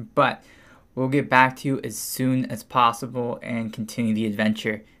episode. But we'll get back to you as soon as possible and continue the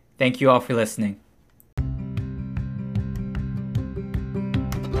adventure. Thank you all for listening.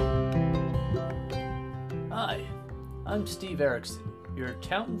 Hi, I'm Steve Erickson, your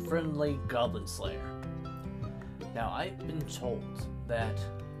town-friendly Goblin Slayer. Now, I've been told that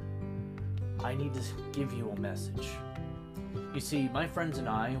I need to give you a message. You see, my friends and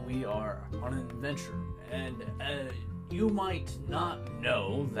I, we are on an adventure, and you might not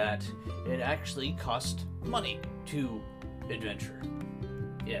know that it actually costs money to adventure.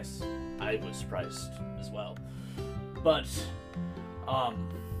 Yes, I was surprised as well. But,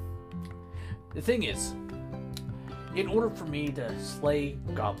 the thing is, in order for me to slay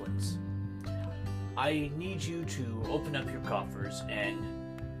goblins, I need you to open up your coffers and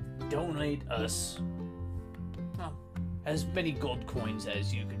donate us as many gold coins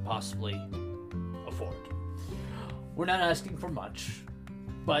as you can possibly afford. We're not asking for much,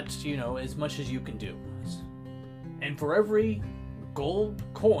 but as much as you can do. And for every gold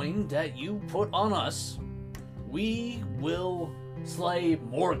coin that you put on us, we will slay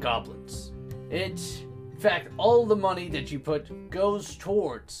more goblins. In fact, all the money that you put goes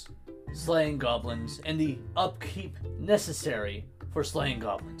towards slaying goblins and the upkeep necessary for slaying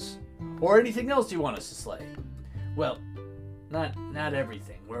goblins, or anything else you want us to slay. Well, not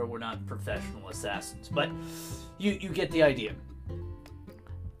everything. We're not professional assassins, but you get the idea.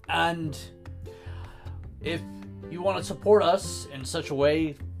 And if you want to support us in such a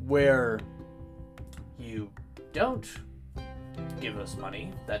way where you don't give us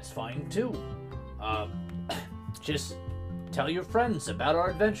money, that's fine too. Just tell your friends about our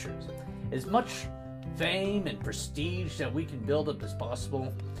adventures. As much fame and prestige that we can build up as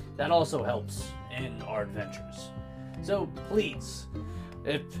possible, that also helps in our adventures. So please,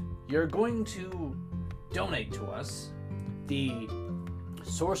 if you're going to donate to us, the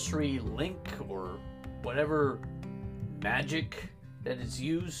sorcery link or whatever magic that is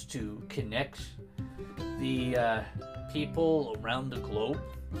used to connect the people around the globe,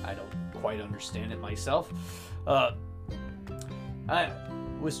 I don't quite understand it myself. I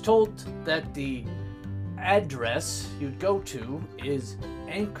was told that the address you'd go to is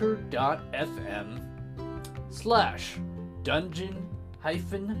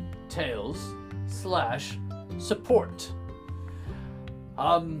anchor.fm/dungeon-tales/support.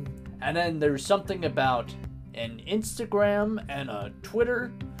 And then there's something about an Instagram and a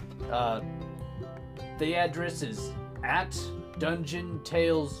Twitter. The address is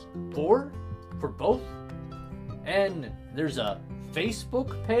 @DungeonTales4 for both. And there's a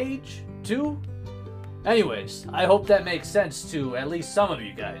Facebook page too. Anyways, I hope that makes sense to at least some of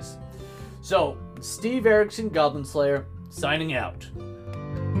you guys. So, Steve Erickson, Goblin Slayer, signing out.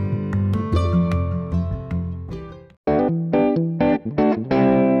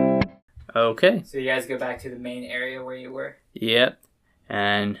 Okay. So you guys go back to the main area where you were? Yep.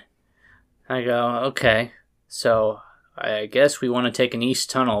 And I go, okay, so I guess we want to take an east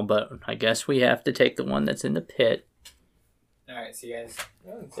tunnel, but I guess we have to take the one that's in the pit. Alright, so you guys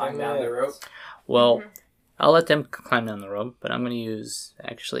climb down the rope? Well, I'll let them climb down the rope, but I'm going to use,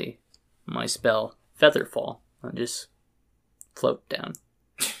 actually, my spell, Featherfall. I'll just float down.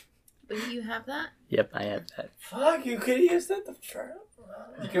 But you have that? Yep, I have that. Fuck, you could use that the first.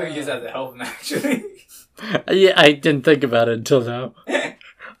 You can use that to help him, actually. Yeah, I didn't think about it until now.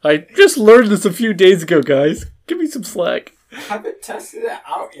 I just learned this a few days ago, guys. Give me some slack. I haven't tested it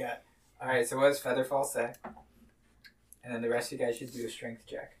out yet. Alright, so what does Featherfall say? And then the rest of you guys should do a strength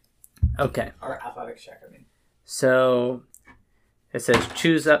check. Okay, Or athletics check, I mean. so it says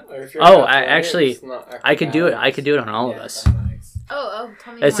choose up. Or if you're Oh, not I doing it, actually, it's not I could do it. I acrobatics. could do it on all of Yeah, us. athletics. Tell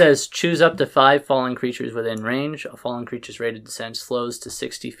me It more. says choose up to 5 fallen creatures within range. A fallen creature's rated descent slows to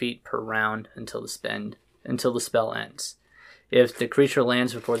 60 feet per round until the spell ends. If the creature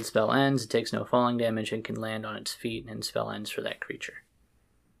lands before the spell ends, it takes no falling damage and can land on its feet, and the spell ends for that creature.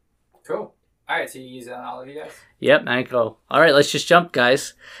 Cool. Alright, so you use it on all of you guys? Yep, I go, alright, let's just jump,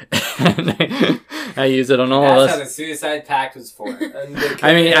 guys. I use it on all That's of how us. the Suicide Pact was for. And the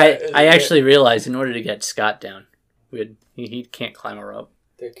I mean, carrier is I a actually realized in order to get Scott down, he can't climb a rope.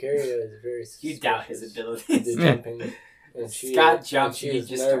 The carrier is very. You doubt his suspicious. abilities. The jumping. And Scott jumps, She and he is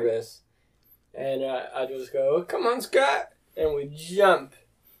just starts. nervous, and I just go, "Come on, Scott!" And we jump,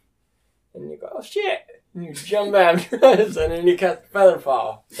 and you go, "Oh shit!" And you jump after us, and then you cast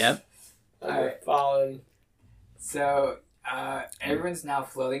Featherfall. Yep. And Alright. we're falling. So, everyone's now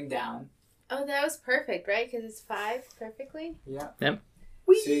floating down. Oh, that was perfect, right? Because it's 5 perfectly? Yeah. Yep.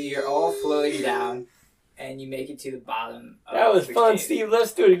 So you're all floating down, and you make it to the bottom of That was the fun, cave. Steve.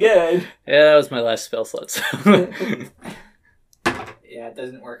 Let's do it again. Yeah, that was my last spell slot. So. Yeah, it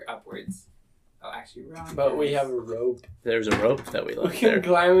doesn't work upwards. Oh, actually, wrong. But we have a rope. There's a rope that we We left can there.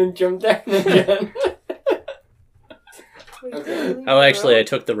 climb and jump down again. Wait, Okay. did we leave Oh, the actually, I rope?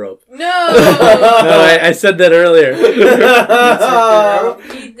 took the rope. No! No, I said that earlier. He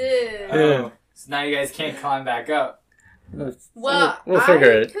did. Oh, so now you guys can't climb back up. Well, We'll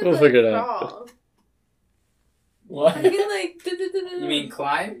figure it. could, We'll like, figure it out. crawl. What? I can, like... You mean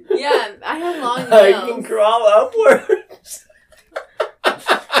climb? Yeah, I have long I nails. can crawl upwards.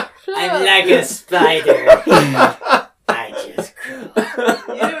 I'm like a spider. I just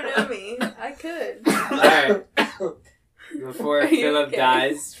crawl. You don't know me. I could. Alright. Before Are you Philip okay?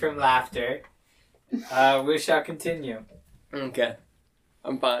 dies from laughter, we shall continue. Okay.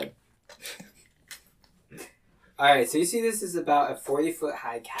 I'm fine. Alright, so you see this is about a 40-foot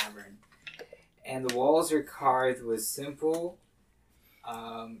high cavern. And the walls are carved with simple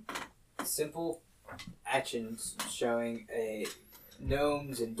etchings showing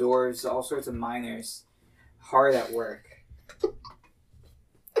gnomes and dwarves, all sorts of miners, hard at work.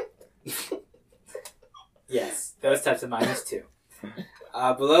 Yes, those types of miners too.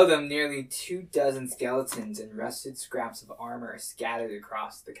 Below them, nearly 24 skeletons and rusted scraps of armor are scattered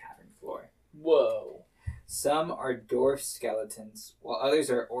across the cavern floor. Whoa. Some are dwarf skeletons, while others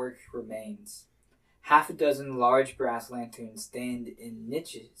are orc remains. Half a dozen large brass lanterns stand in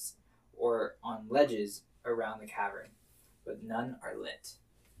niches or on ledges around the cavern, but none are lit.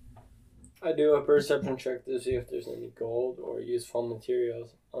 I do a perception check to see if there's any gold or useful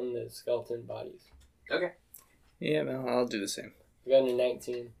materials on the skeleton bodies. Yeah, man, I'll do the same. I got a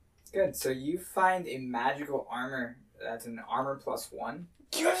 19. Good, so you find a magical armor that's an armor +1.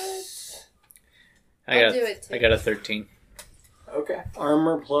 Yes! I'll do it too. I got a 13. Okay.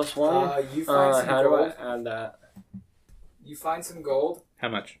 Armor +1. You find some how do gold. I add that? You find some gold. How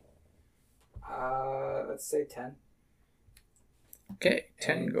much? Let's say 10. Okay,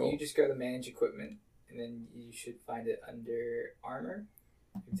 10 And gold. You just go to manage equipment, and then you should find it under armor.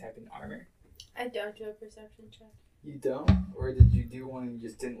 You type in armor. I don't do a perception check. You don't? Or did you do one and you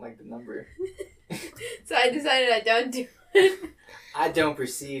just didn't like the number? So I decided I don't do it. I don't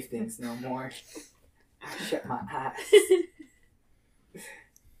perceive things no more. I shut my eyes.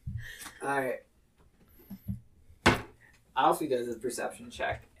 Alright. Alfie does a perception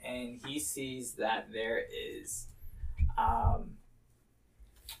check, and he sees that there is a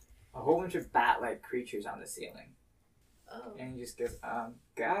whole bunch of bat-like creatures on the ceiling. Oh. And he just goes,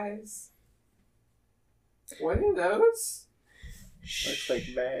 guys, what are those? Looks like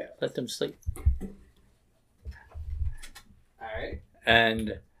bad. Let them sleep. Alright.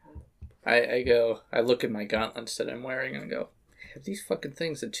 And I look at my gauntlets that I'm wearing and I go, have these fucking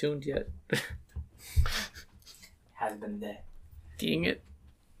things attuned yet? Has been dead. Dang it.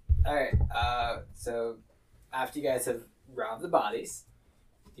 Alright, so after you guys have robbed the bodies,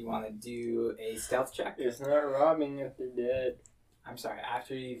 do you want to do a stealth check? It's not robbing if they're dead. I'm sorry,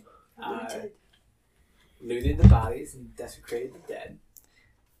 after you've Looted. looted the bodies and desecrated the dead.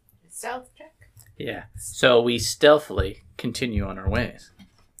 Stealth check. Yeah. So we stealthily continue on our ways.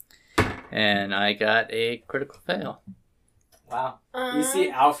 And I got a critical fail. Wow. You see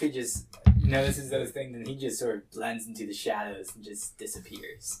Alfie just notices those things and he just sort of blends into the shadows and just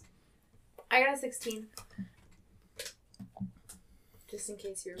disappears. I got a 16. Just in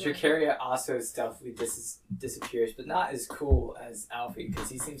case you're wondering. Dracaria also stealthily disappears, but not as cool as Alfie because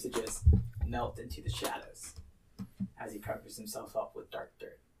he seems to just melt into the shadows as he covers himself up with dark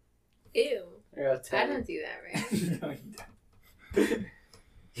dirt. Ew. I got a I 10. don't do that, right? No, you don't.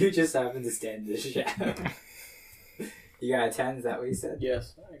 You just happen to stand in the shadow. You got a 10, is that what you said?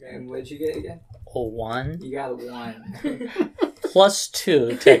 Yes. I got And what did you get again? A 1 You got a 1. plus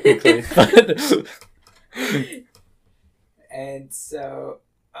 2, technically. But And so,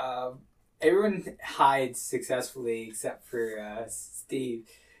 everyone hides successfully except for Steve.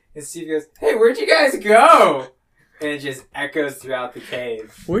 And Steve goes, "Hey, where'd you guys go?" And it just echoes throughout the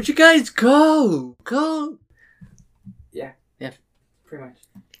cave. where'd you guys go? Go. Pretty much.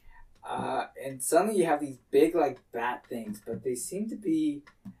 And suddenly you have these big, like, bat things, but they seem to be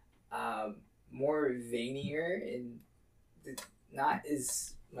more veinier and not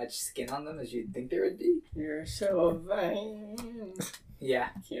as much skin on them as you'd think there would be. You're so vain. Yeah.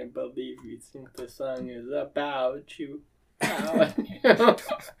 Can't believe you think the song is about you.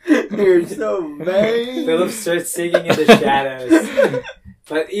 You're so vain. Philip starts singing in the shadows.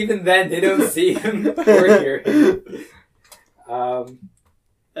 But even then, they don't see him or hear him.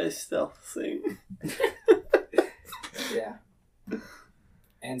 I still sing. Yeah.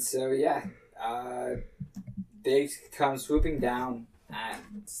 And so, yeah, they come swooping down at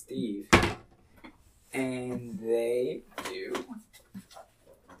Steve, and they do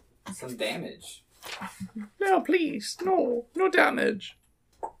some damage. No, please. No. No damage.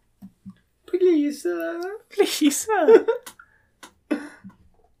 Please, sir. Please, sir.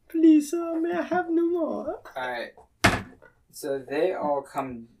 Please, sir. May I have no more? Alright. So they all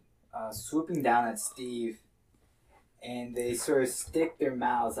come swooping down at Steve, and they sort of stick their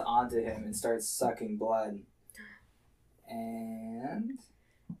mouths onto him and start sucking blood. And...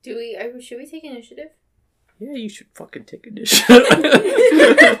 Should we take initiative? Yeah, you should fucking take initiative.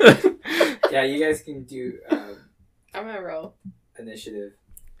 yeah, you guys can do I'm gonna roll. initiative.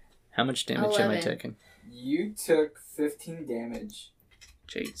 How much damage am I 11. taking? You took 15 damage.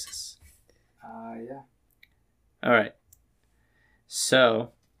 Jesus. Yeah. Alright.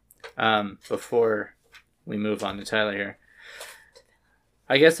 So, before we move on to Tyler here,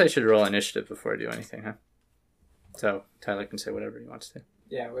 I guess I should roll initiative before I do anything, huh? So, Tyler can say whatever he wants to.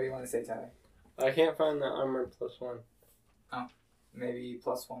 Yeah, what do you want to say, Tyler? I can't find the armor +1. Maybe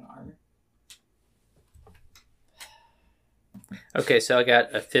 +1 armor? Okay, so I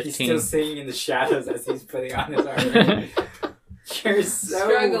got a He's 15. still singing in the shadows as he's putting on his armor. You're so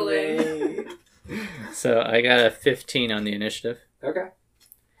Struggling. vain. So I got a 15 on the initiative. Okay.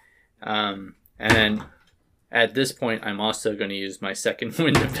 And then at this point, I'm also going to use my second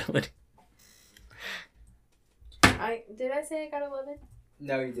wind ability. Did I say I got 11?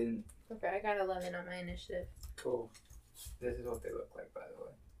 No, you didn't. Okay, I got 11 on my initiative. Cool. This is what they look like, by the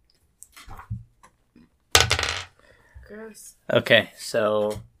way. Gross. Okay,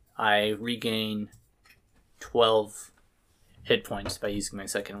 so I regain 12 hit points by using my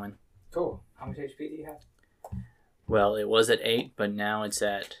second wind. Cool. How much HP do you have? Well, it was at 8, but now it's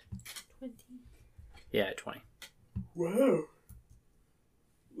at 20. Yeah, 20. Whoa.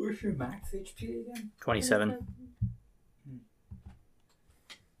 What's your max HP again? 27.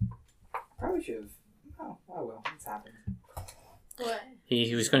 Probably should have. Oh well. It's happened. What?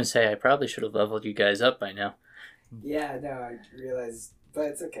 He was going to say I probably should have leveled you guys up by now. Yeah, no, I realized. But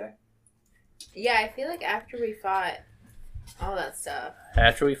it's okay. Yeah, I feel like after we fought all that stuff,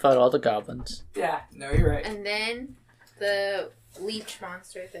 After we fought all the goblins. Yeah, no, you're right. and then the leech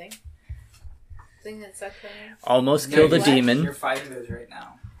monster thing that sucked on you. Almost No, killed a what? demon. You're fighting those right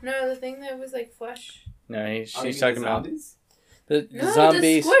now. No, the thing that was like flesh. No, Oh, you she's mean talking the about zombies? the No,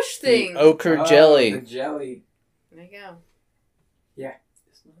 zombies. the squish thing. The ochre Oh, jelly. The jelly. There you go.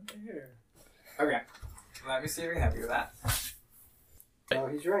 It's not there. Okay. Let me see if I can help you with that. Oh,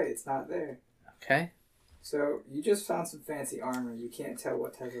 he's right. It's not there. Okay. So, you just found some fancy armor. You can't tell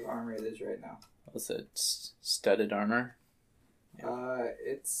what type of armor it is right now. What's it? Studded armor?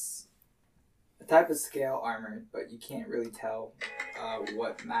 It's a type of scale armor, but you can't really tell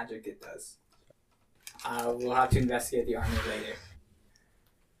what magic it does. We'll have to investigate the armor later.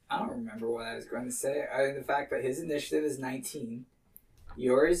 I don't remember what I was going to say. Other than the fact that his initiative is 19.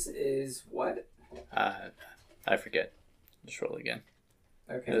 Yours is what? I forget. Just roll again.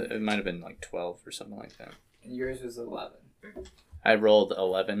 Okay. It might have been like 12 or something like that. And yours was 11. I rolled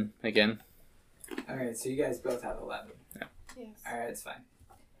 11 again. Alright, so you guys both have 11. Yes. Alright, it's fine.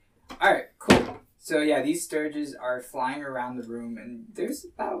 Alright, cool. So yeah, these Sturges are flying around the room, and there's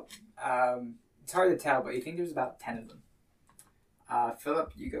about, it's hard to tell, but you think there's about 10 of them.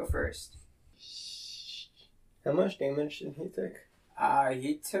 Philip, you go first. How much damage did he take?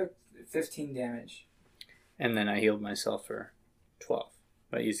 He took 15 damage. And then I healed myself for 12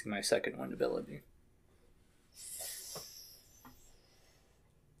 by using my second one ability.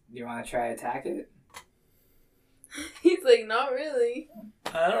 Do you want to try attack it? He's like, not really.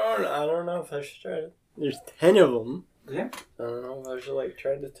 I don't know if I should try to. There's 10 of them. Yeah. I don't know if I should like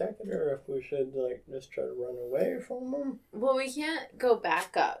try to attack it or if we should like just try to run away from them. Well, we can't go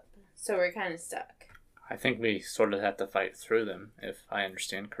back up, so we're kind of stuck. I think we sort of have to fight through them, if I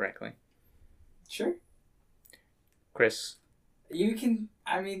understand correctly. Sure. Chris? You can,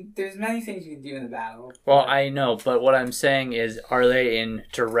 I mean, there's many things you can do in the battle. Well, I know, but what I'm saying is, are they in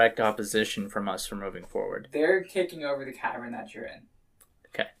direct opposition from us from moving forward? They're taking over the cavern that you're in.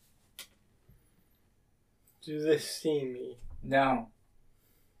 Okay. Do they see me? No.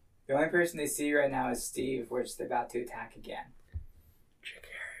 The only person they see right now is Steve, which they're about to attack again.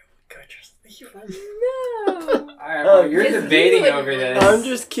 Go just leave them. No. Alright, well, you're Just debating leave it. over this. I'm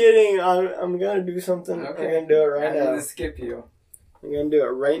just kidding. I'm gonna do something. Okay. I'm gonna do it right I'm now. gonna skip you. I'm gonna do it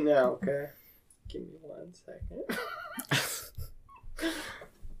right now. Okay. Give me 1 second.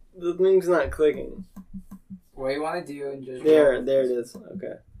 The thing's not clicking. What do you want to do and just There roll? it is.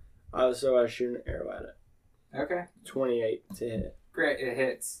 Okay. So I shoot an arrow at it. Okay. 28 to hit. Great, it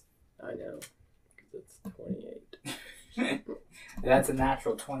hits. I know. 'Cause it's 28. That's a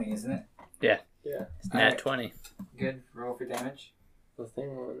natural 20, isn't it? Yeah. It's All nat right. 20. Good. Roll for damage. The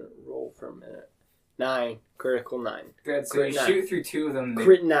thing will roll for a minute. 9. Critical 9. Good. So Crit you 9. shoot through 2 of them. They-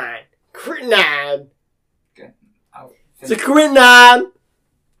 Crit 9. Crit 9. I'll It's a finish. crit 9.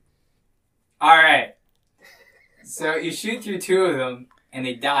 Alright. So you shoot through 2 of them, and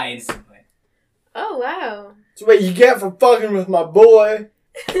they die instantly. Oh, wow. That's what you get for fucking with my boy.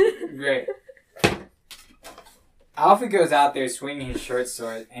 Great. Alpha goes out there swinging his short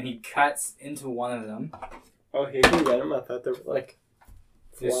sword, and he cuts into one of them. Oh, he can get him. I thought they were like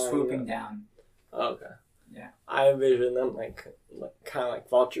They're flying swooping up. down. Oh, okay. Yeah. I envision them like kind of like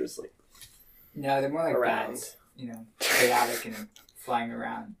vultures, like No, they're more like around. bats. You know, chaotic and flying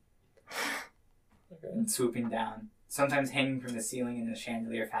around Okay. and swooping down. Sometimes hanging from the ceiling in a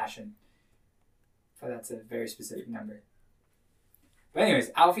chandelier fashion. But that's a very specific number. But anyways,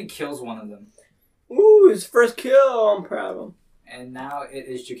 Alfie kills one of them. Ooh, his first kill. I'm proud of him. And now it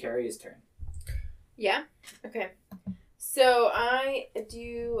is Jakaria's turn. Yeah? Okay. So I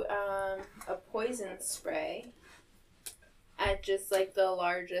do a poison spray at just like the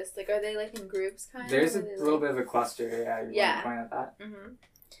largest. Like, are they like in groups kind of? There's a Are they, little like... bit of a cluster. Yeah, you Yeah. want to point out that? Mm-hmm.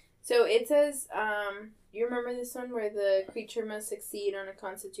 So it says, you remember this one where the creature must succeed on a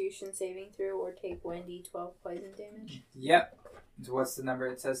Constitution saving throw or take 1d12 poison damage? Yep. So what's the number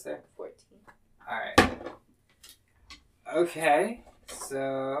it says there? 14. Alright. Okay.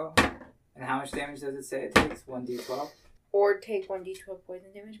 So, and how much damage does it say it takes? 1d12? Or take 1d12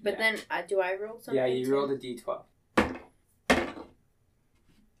 poison damage. But Yeah. then, do I roll something? Yeah, you too? rolled a d12.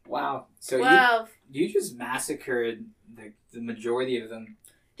 Wow. So 12. you just massacred the majority of them.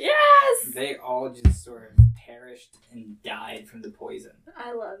 Yes! They all just sort of perished and died from the poison.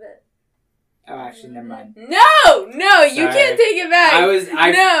 I love it. Oh, actually, never mind. No! No, you Sorry. can't take it back!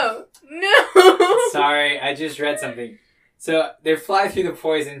 No! Sorry, I just read something. So they fly through the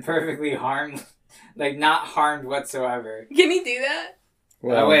poison perfectly harmed, like not harmed whatsoever. Can you do that?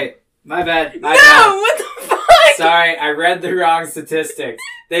 Oh wait, my bad. No! What the fuck? Sorry, I read the wrong statistics.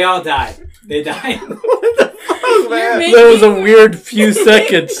 They all died. They died. What the fuck, man? making- That was a weird few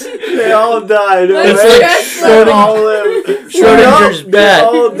seconds. They all died. Let's okay? just They Schrödinger- all live. Schrödinger's They bat.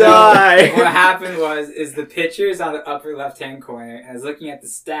 all die. What happened is the picture's on the upper left-hand corner, and I was looking at the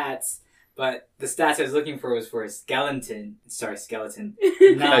stats, but the stats I was looking for was for a skeleton. Sorry, skeleton.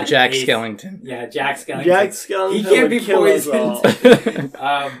 Not Jack a- Skellington. Yeah, Jack Skellington. Jack Skellington He can't would be kill us poisoned.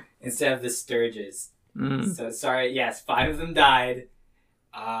 all. Instead of the Sturges. Mm. So sorry, yes, 5 of them died,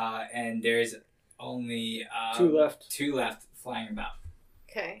 and there's only 2 left. 2 left flying about.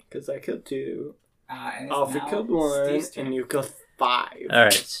 Okay. Because I killed 2. And it's Alfie now killed 1, Steve's turn. and you killed 5.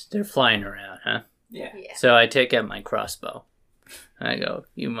 Alright, they're flying around, huh? Yeah. Yeah. So I take out my crossbow. And I go,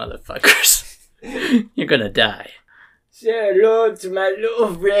 you motherfuckers. You're gonna die. Say hello to my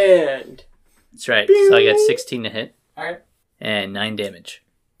little friend. That's right. So I get 16 to hit. Alright, And 9 damage.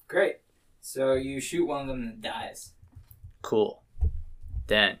 great. So you shoot one of them and it dies. Cool.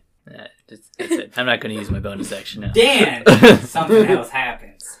 Then, that's it. I'm not gonna use my bonus action now. Dan! Something else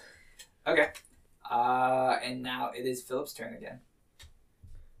happens. Okay. And now it is Philip's turn again.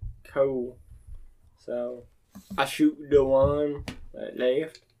 Cool. So, I shoot the one that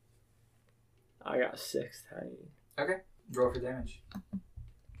left. I got 6 tiny. Roll for damage.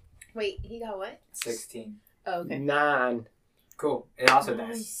 Wait, he got what? 16. Oh, okay. 9. Cool. It also dies.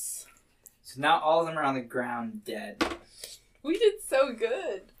 Nice. So now all of them are on the ground dead. We did so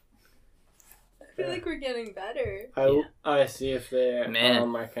good. I feel like we're getting better. I see if they're Man.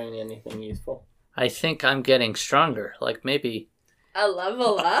 marking anything useful. I think I'm getting stronger. Like maybe A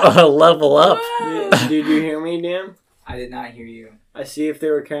level up? a level up. Did you hear me, Dan? I did not hear you. I see if they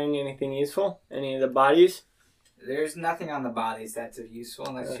were carrying anything useful. Any of the bodies. There's nothing on the bodies that's of useful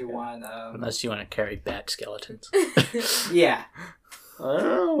unless you Okay. want. Unless you want to carry bat skeletons. Yeah. I don't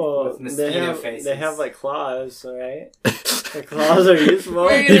know. With mosquito faces. They have like claws, right? The claws are useful.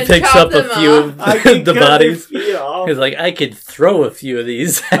 We're He gonna picks chop up a them few off. of I can the cut bodies. their feet off. He's like, I could throw a few of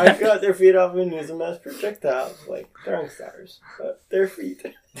these. I cut their feet off and use them as projectiles, like throwing stars. But their feet.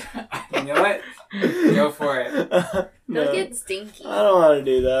 You know what? Go for it. No, Don't get stinky. I don't want to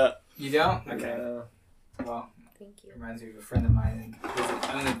do that. You don't? Okay. No. Well, Thank you. reminds me of a friend of mine and his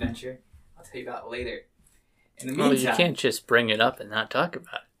own adventure. I'll tell you about it later. In the Well, meantime, you can't just bring it up and not talk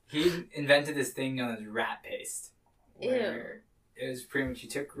about it. he invented this thing known as rat paste. Where it was pretty much you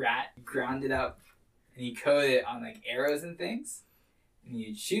took rat, you ground it up, and you coated it on like arrows and things. And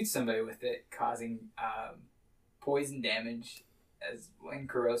you'd shoot somebody with it, causing poison damage and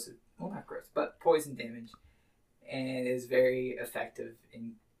corrosive. Well, not corrosive, but poison damage. And it is very effective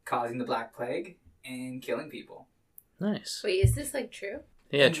in causing the Black Plague and killing people. Nice. Wait, is this like true?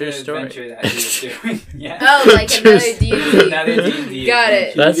 Yeah, And true the story. adventure that he was doing. Yeah. Oh, like True another D&D. Another D&D. Got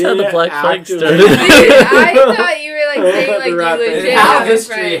it. That's how the Black Plague Actually- started. Dude, I thought you were like saying like The rat you paste. legit How have a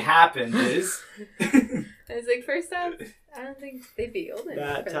history friend. happened is I was like, first off, I don't think they'd be old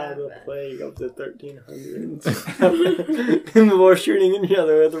enough That's for how that. the but- plague of the 1300s. And we're shooting each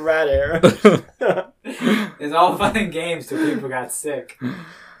other with a rat arrow. it's all fun and games till people got sick.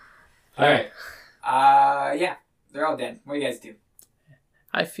 Alright. Yeah. They're all dead. What do you guys do?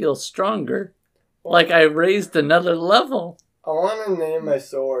 I feel stronger. Like I raised another level. I want to name my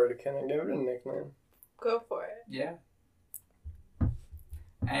sword. Can I give it a nickname? Go for it. Yeah.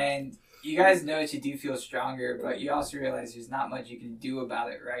 And you guys notice you do feel stronger, but you also realize there's not much you can do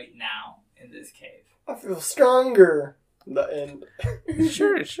about it right now in this cave. I feel stronger. The end.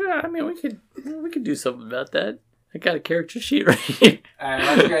 Sure. I mean, we could do something about that. I got a character sheet right here. Alright,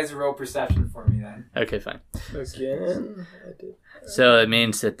 why don't you guys roll perception for me then? Okay, fine. Again? I did. So it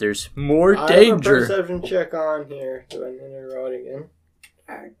means that there's more I have a danger. perception check on here. Do I need to roll it again?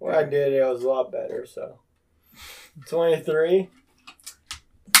 Well, I did. It was a lot better, so. 23.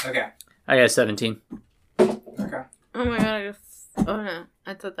 Okay. I got 17. Okay. Oh my god, oh no.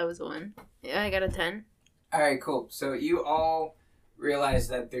 I thought that was a 1. Yeah, I got a 10. Alright, cool. So you all realize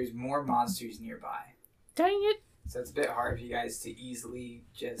that there's more monsters nearby. Dang it. So it's a bit hard for you guys to easily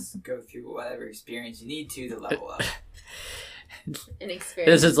just go through whatever experience you need to level up. An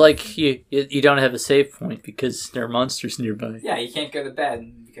experience. This is like you don't have a save point because there are monsters nearby. Yeah, you can't go to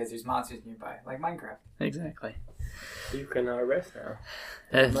bed because there's monsters nearby, like Minecraft. Exactly. You can rest now.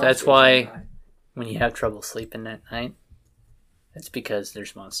 That's Monsters why nearby. when you have trouble sleeping at night, it's because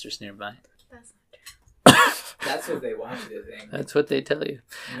there's monsters nearby. That's not true. That's what they want you to think. That's what they tell you.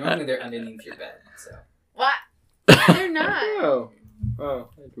 Normally they're underneath your bed, so. What? They're not. Oh,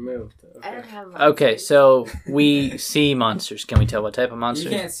 it moved. I don't have one. Okay, so we see monsters. Can we tell what type of You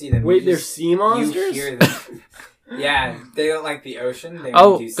monsters? can't see them. Wait, you there's just- sea monsters? You hear them. Yeah, they don't like the ocean. They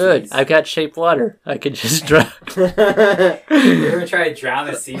Oh, only do good. seas. I've got shape water. I can just drown. You ever try to drown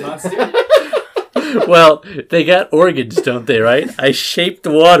a sea monster? Well, they got organs, don't they, right? I shaped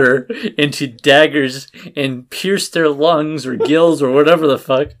water into daggers and pierced their lungs or gills or whatever the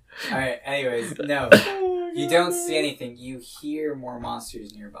fuck. Alright, anyways, no. You don't see anything. You hear more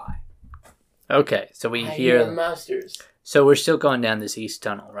monsters nearby. Okay, so we I hear. monsters. So we're still going down this east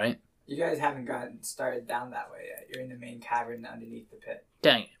tunnel, right? You guys haven't gotten started down that way yet. You're in the main cavern underneath the pit.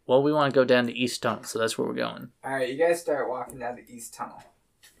 Dang it. Well, we want to go down the east tunnel, so that's where we're going. Alright, you guys start walking down the east tunnel.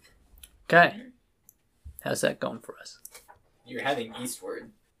 Okay. How's that going for us? You're heading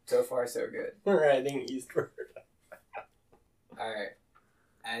eastward. So far, so good. We're heading eastward. Alright.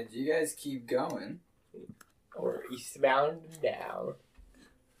 As you guys keep going, Or eastbound and down.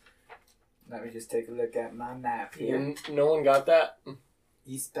 let me just take a look at my map here. No one got that?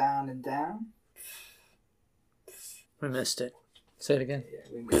 Eastbound and down? We missed it. Say it again.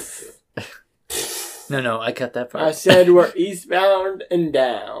 Yeah, we missed it. No, I cut that part. I said we're eastbound and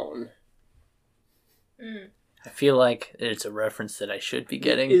down. Mm. I feel like it's a reference that I should be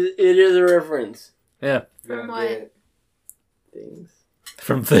getting. It is a reference. Yeah. You don't From what? get it. Things.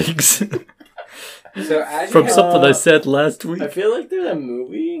 from things. So as you From head, something I said last week. I feel like there's a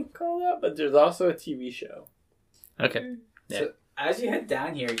movie called that, but there's also a TV show. Okay. so as you head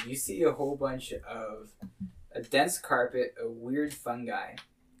down here, you see a whole bunch of a dense carpet of weird fungi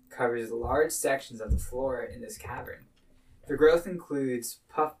covers large sections of the floor in this cavern. The growth includes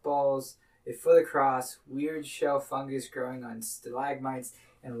puffballs, a foot across, weird shell fungus growing on stalagmites,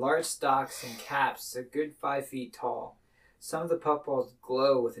 and large stalks and caps a good 5 feet tall. Some of the puffballs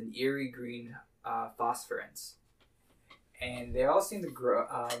glow with an eerie green phosphorance. And they all seem to grow.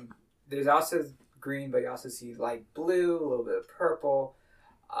 There's also green, but you also see light blue, a little bit of purple,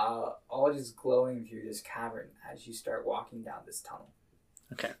 all just glowing through this cavern as you start walking down this tunnel.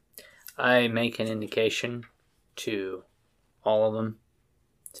 Okay. I make an indication to all of them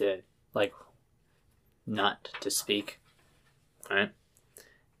to, like, not to speak. Alright?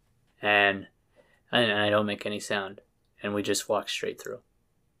 And I don't make any sound. And we just walk straight through.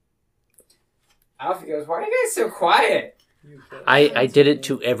 Alfie goes, "Why are you guys so quiet?" I did it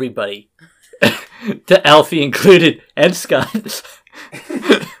to everybody. To Alfie included, and Scott.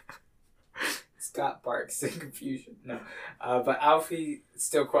 Scott barks in confusion. No. But Alfie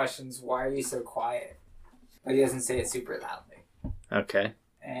still questions, "Why are you so quiet?" But he doesn't say it super loudly. Okay.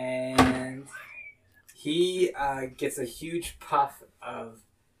 And he gets a huge puff of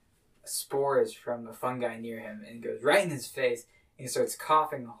spores from a fungi near him and goes right in his face and he starts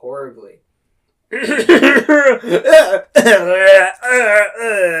coughing horribly.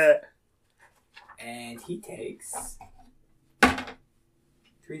 And he takes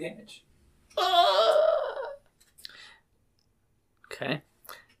 3 damage. Okay.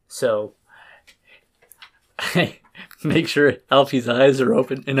 So I make sure Alfie's eyes are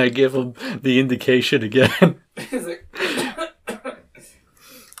open and I give him the indication again. He's like,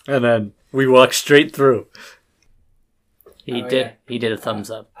 And then we walk straight through. He Oh, did. yeah. He did a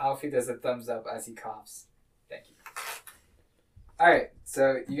thumbs up. Alfie does a thumbs up as he coughs. Thank you. Alright,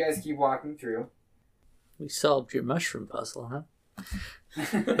 so you guys keep walking through. We solved your mushroom puzzle, huh?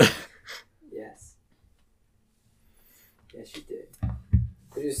 Yes. Yes, you did.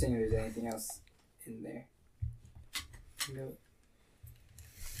 We're just seeing if there's anything else in there. No.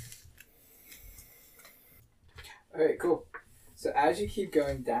 Alright, cool. So as you keep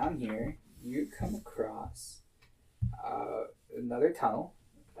going down here, you come across another tunnel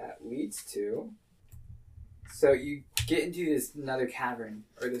that leads to... So you get into this another cavern,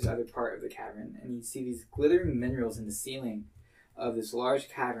 or this other part of the cavern, and you see these glittering minerals in the ceiling of this large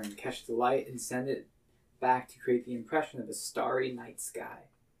cavern catch the light and send it back to create the impression of a starry night sky.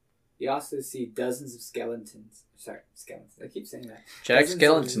 You also see dozens of skeletons. Sorry, skeletons. I keep saying that. Jack Dozens of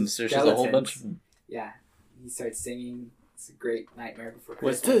Skeletons. There's just a whole bunch of them. Yeah. He starts singing. It's a great Nightmare Before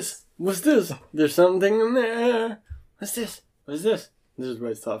What's Christmas. this? What's this? There's something in there. What's this? What's this? This is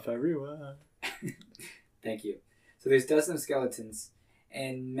my stuff everywhere. Thank you. So there's dozens of skeletons,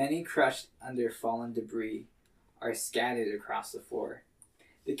 and many crushed under fallen debris are scattered across the floor.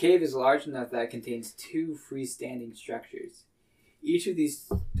 The cave is large enough that it contains 2 freestanding structures. Each of these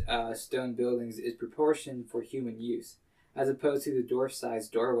stone buildings is proportioned for human use, as opposed to the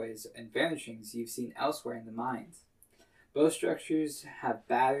dwarf-sized doorways and furnishings you've seen elsewhere in the mines. Both structures have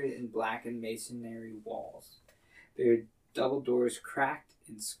battered and blackened masonry walls. Their double doors cracked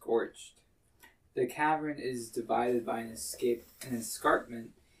and scorched. The cavern is divided by an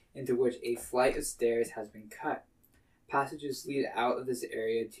escarpment into which a flight of stairs has been cut. Passages lead out of this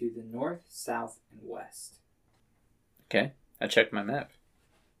area to the north, south, and west. Okay. I checked my map.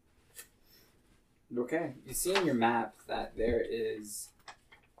 Okay, you see in your map that there is,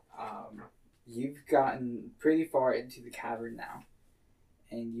 you've gotten pretty far into the cavern now,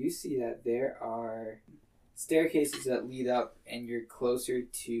 and you see that there are staircases that lead up, and you're closer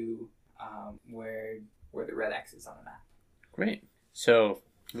to where the red X is on the map. Great. So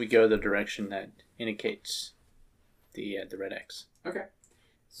we go the direction that indicates the red X. Okay.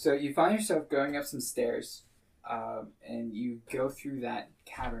 So you find yourself going up some stairs, and you go through that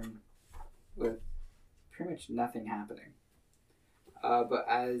cavern with pretty much nothing happening. But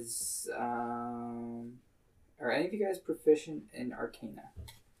as... are any of you guys proficient in Arcana?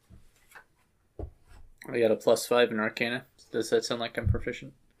 I got a +5 in Arcana. Does that sound like I'm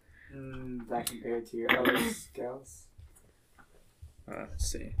proficient? That compared to your other skills?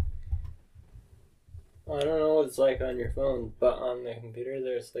 Let's see. I don't know what it's like on your phone, but on the computer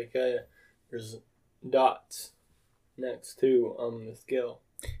there's there's dots next to the skill.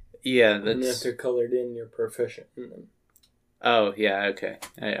 Yeah, And if that's... they're colored in, you're proficient in them. Oh, yeah, okay.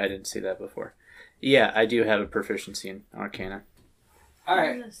 I didn't see that before. Yeah, I do have a proficiency in Arcana. All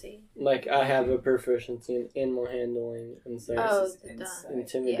right. Let's see. Like, I have a proficiency in animal handling, insight, Oh, This is the insight.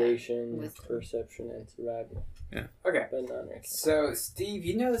 intimidation, Wisdom. perception, and survival. Okay. But not arcane. So, Steve,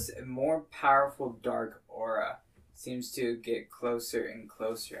 you notice a more powerful dark aura seems to get closer and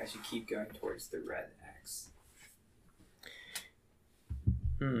closer as you keep going towards the red X.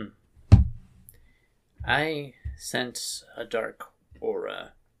 I sense a dark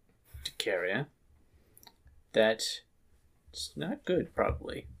aura to Caria. That's not good,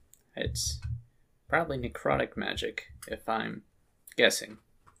 probably. It's probably necrotic magic, if I'm guessing.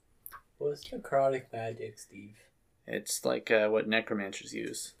 What's necrotic magic, Steve? It's like what necromancers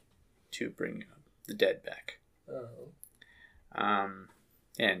use to bring the dead back. Oh.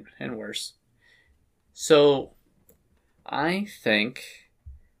 And worse. So, I think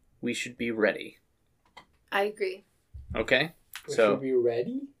we should be ready. I agree. Okay? We So, should be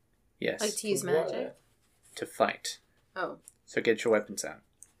ready? yes. Like to use magic. To fight. Oh. So get your weapons out.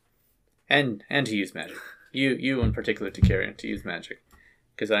 And to use magic. You in particular, to carry to use magic.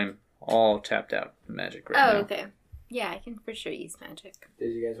 Because I'm all tapped out of magic right Oh, now. okay. Yeah, I can for sure use magic.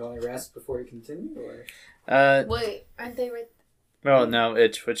 Did you guys want to rest before you continue, or? Wait, aren't they right? Oh no,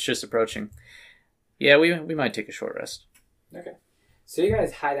 it's just approaching. Yeah, we might take a short rest. Okay. So you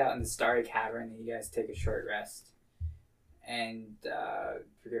guys hide out in the starry cavern, and you guys take a short rest. And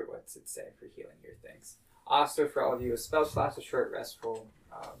forget what's it say for healing your things. Also, for all of you, a spell slot, a short rest will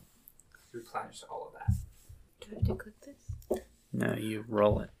replenish all of that. Do I have to click this? No, you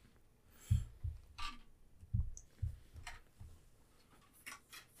roll it.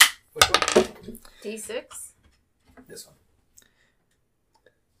 Which one? D6? This one.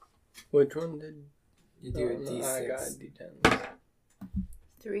 Which one did... You do a no, D6. I got a D10.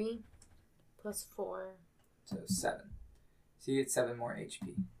 3 plus 4. So 7. So you get 7 more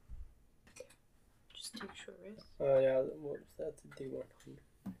HP. Just take a short rest. Oh, yeah, that's a D100.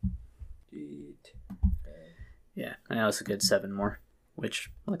 D10. Yeah, I also get 7 more,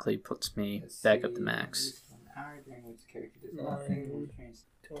 which luckily puts me Let's back see, up to max. use 1 hour during which the character does Nine. nothing.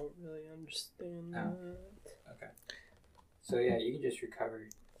 Don't really understand Oh. that. Okay. So yeah, you can just recover.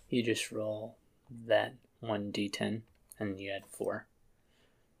 You just roll that 1d10, and you add 4.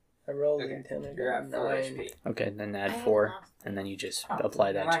 I rolled Okay. D10. I You're got at 4 9. HP. Okay, then I add had 4, lost and then you just Oh, apply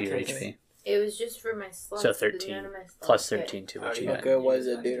in that that to your case- HP. It was just for my slots. So but 13, none of my slots plus fit. 13 to Oh, what you yeah. got. Okay, what does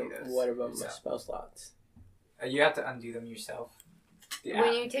You it do? undo those What about my yourself. spell slots? You have to undo them yourself. Yeah.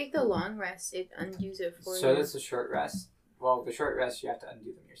 When you take the long rest, it undoes it for So you. that's a short rest. Well, the short rest, you have to undo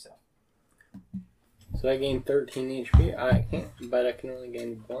them yourself. So I gain 13 HP? I can't, but I can only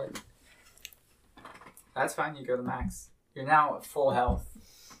gain 1. That's fine, you go to max. You're now at full health.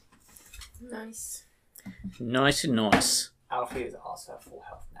 Nice. Nice and nice. Alfie is also at full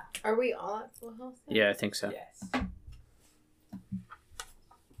health now. Are we all at full health? then? Yeah, I think so. Yes.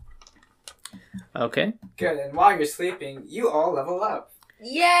 Okay. Good, and while you're sleeping, you all level up.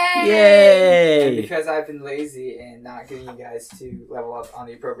 Yay! And Yay! because I've been lazy and not getting you guys to level up on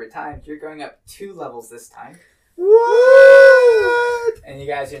the appropriate time, you're going up 2 levels this time. What? And you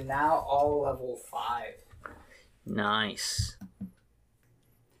guys are now all level 5. Nice.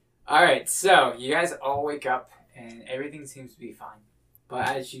 Alright, so you guys all wake up and everything seems to be fine. But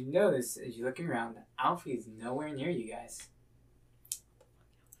as you notice, as you're looking around, Alfie is nowhere near you guys.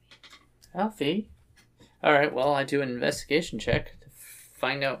 Alfie? Alright, well, I do an investigation check to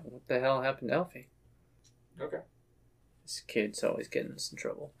find out what the hell happened to Alfie. Okay. This kid's always getting us in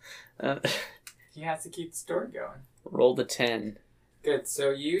trouble. He has to keep the story going. Roll the 10. Good, so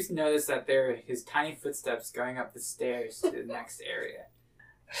you notice that there are his tiny footsteps going up the stairs to the next area.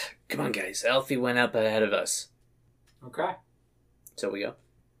 Come on, guys. Alfie went up ahead of us. Okay. So we go.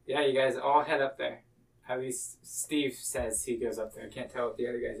 Yeah, you guys all head up there. At least Steve says he goes up there. I can't tell what the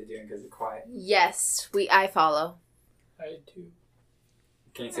other guys are doing because they're quiet. Yes, I follow. I too.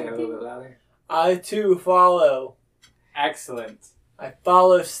 Can you say it a little bit louder? I too follow. Excellent. I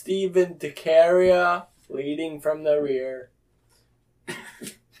follow Stephen Decaria, leading from the rear.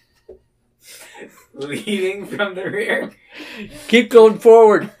 Leading from the rear. Keep going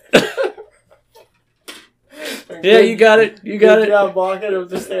forward. Yeah, you got it. You got Good it. job walking up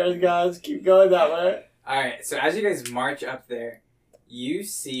the stairs, guys. Keep going that way. Alright, so as you guys march up there, you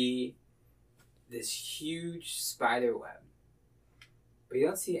see this huge spider web. But you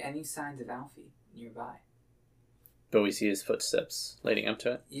don't see any signs of Alfie nearby. But we see his footsteps leading up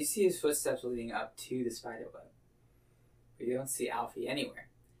to it. You see his footsteps leading up to the spider web. But you don't see Alfie anywhere.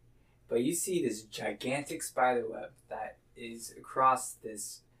 But you see this gigantic spider web that is across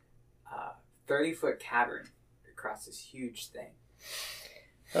this 30-foot cavern, across this huge thing.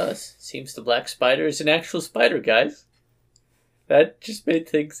 Seems the black spider is an actual spider, guys. That just made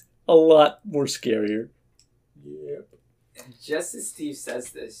things a lot more scarier. Yep. And just as Steve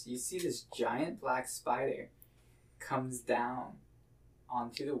says this, you see this giant black spider comes down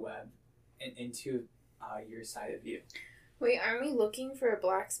onto the web and into your side of view. Wait, aren't we looking for a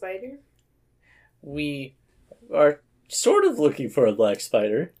black spider? We are sort of looking for a black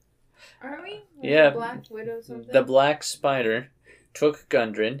spider. Aren't we? Like Yeah. a black widow or something? The black spider took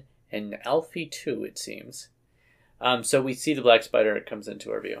Gundren and Alfie too, it seems. So we see the black spider. It comes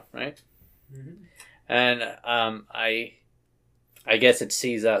into our view, right? Mm-hmm. And I guess it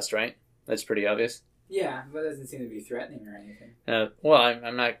sees us, right? That's pretty obvious. Yeah, but it doesn't seem to be threatening or anything. Well,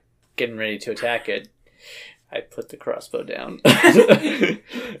 I'm not getting ready to attack it. I put the crossbow down.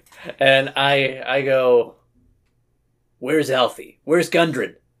 And I go, where's Alfie? Where's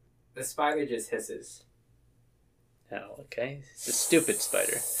Gundren? The spider just hisses. Oh, okay. It's a stupid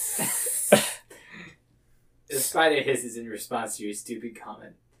spider. The spider hisses in response to your stupid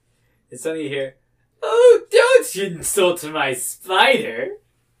comment. And suddenly you hear, "Oh, don't you insult my spider!"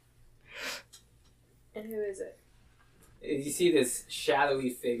 And who is it? You see this shadowy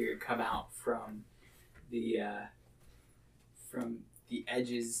figure come out from the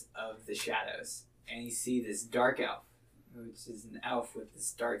edges of the shadows, and you see this dark elf, which is an elf with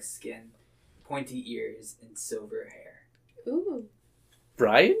this dark skin, pointy ears, and silver hair. Ooh.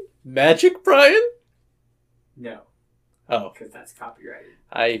 Brian? Magic Brian? No, Oh, because that's copyrighted.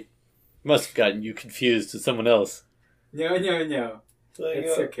 I must have gotten you confused with someone else. No. So, I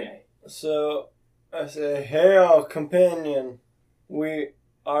It's go- okay. so I say, "Hail, companion. We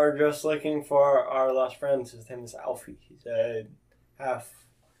are just looking for our lost friend. His name is Alfie. He's a half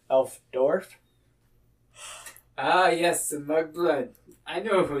elf dwarf." Ah, yes, the Mugblood. I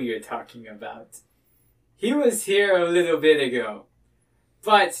know who you're talking about. He was here a little bit ago,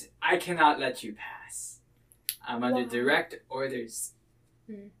 but I cannot let you pass. I'm under Wow. direct orders.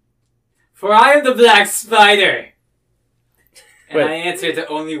 Hmm. For I am the Black Spider! And Wait. I answer to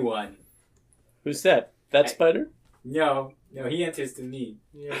only one. Who's that? That spider? No, he answers to me.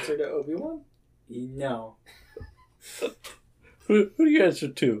 You answer to Obi-Wan? No. Who do you answer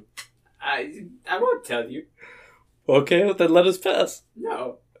to? I won't tell you. Okay, well, then let us pass.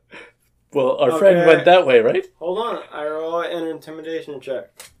 No. Well, our friend Okay. went that way, right? Hold on. I roll an intimidation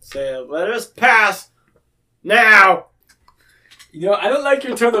check. Say, "Let us pass now." You know, I don't like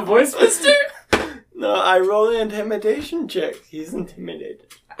your tone of voice, mister. No, I roll an intimidation check. He's intimidated.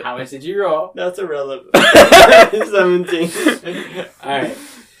 How much did you roll? That's irrelevant. 17. Alright.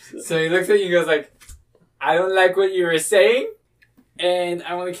 So he looks at you and goes like, "I don't like what you were saying, and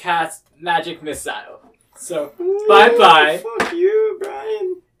I want to cast Magic Missile." So, bye-bye. Fuck you,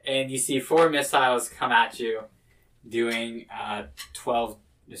 Brian. And you see 4 missiles come at you, doing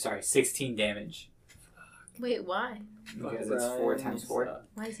 16 damage. Wait, why? Because it's 4 times 4.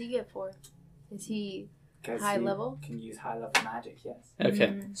 Why does he get 4? Is he Because high you level? can use high level magic, yes.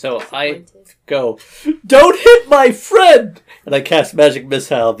 Okay, so I disappointed? go, don't hit my friend! And I cast Magic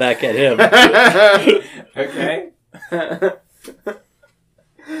Missile back at him. Okay.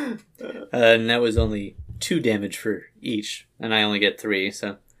 And that was only 2 damage for each, and I only get 3,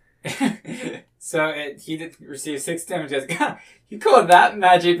 so... So he did receive 6 damage. You call that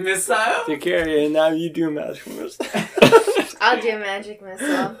Magic Missile? To carry it, now you do magic moves. I'll do magic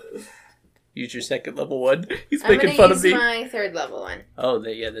missile. Use your second level one. He's I'm making gonna fun use of me. my 3rd level one. Oh,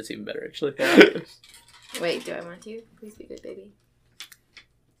 that's even better, actually. Wait, do I want to? Please be good, baby.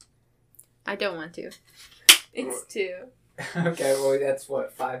 I don't want to. It's 2. Okay, well that's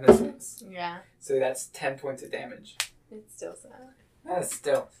what, 5 missiles? Yeah, So that's 10 points of damage. it's still sad. That's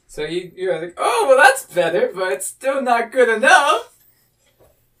still. So you're like, oh, well that's better, but it's still not good enough.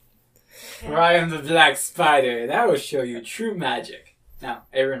 For I am the Black Spider, and I will show you true magic. Now,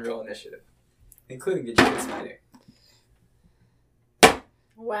 everyone roll initiative, including the giant spider.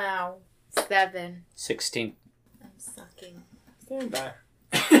 Wow. 7. 16. I'm sucking. Stand by.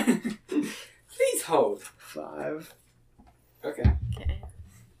 Please hold. 5. Okay. Okay.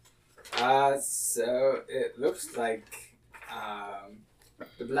 So it looks like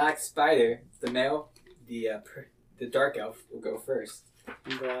the Black Spider, the male, the dark elf will go first.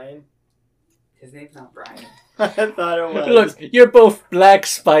 Brian. His name's not Brian. I thought it was. Look, you're both Black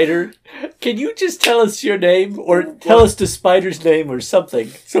Spider. Can you just tell us your name, or tell us the spider's name, or something,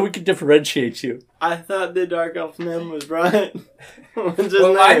 so we can differentiate you? I thought the dark elf's name was Brian. What's his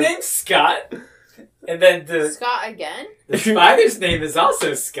Well, my name? name's Scott, and then the Scott again? spider's name is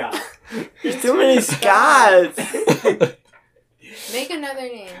also Scott. There's too many Scotts. Make another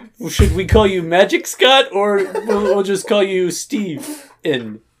name. Should we call you Magic Scott, or we'll just call you Steve?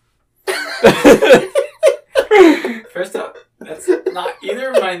 In First up, That's not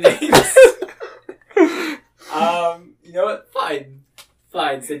either of my names. You know what? Fine.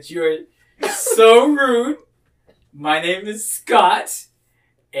 Fine, since you are so rude, my name is Scott,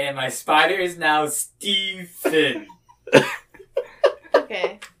 and my spider is now Stephen.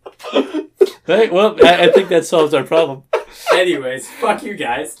 Okay. Right, well, I think that solves our problem. Anyways, fuck you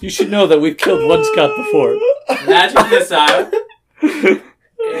guys. You should know that we've killed one Scott before. Magic missile.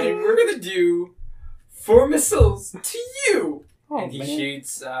 And we're gonna do 4 missiles to you. And he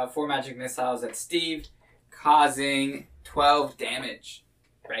shoots 4 magic missiles at Steve, causing 12 damage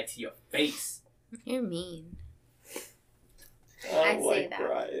right to your face. You're mean. I say like that.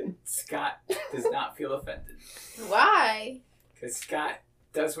 Brian. Scott does not feel offended. Why? Because Scott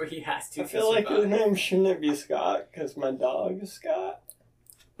does what he has to I feel like his survive. name shouldn't be Scott because my dog is Scott.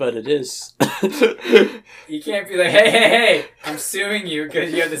 But it is. You can't be like, hey, I'm suing you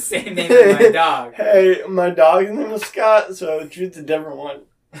because you have the same name as my dog. Hey, my dog's name is Scott, so choose a different one.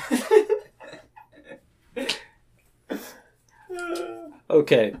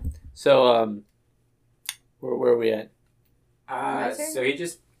 Okay, so, where are we at? My turn? So he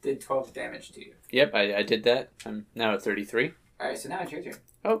just did 12 damage to you. Yep, I did that. I'm now at 33. Alright, so now it's your turn.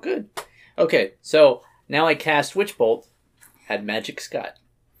 Oh, good. Okay, so now I cast Witch Bolt at Magic Scott.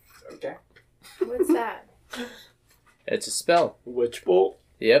 Okay. What's that? It's a spell. Witch Bolt?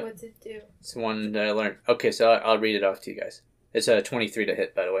 Yep, What's it do? it's one that I learned. Okay, so I'll read it off to you guys. It's a 23 to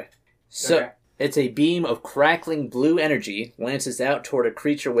hit, by the way. So Okay. it's a beam of crackling blue energy lances out toward a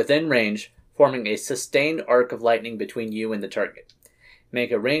creature within range, forming a sustained arc of lightning between you and the target.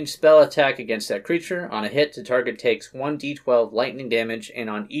 Make a ranged spell attack against that creature. On a hit, the target takes 1d12 lightning damage, and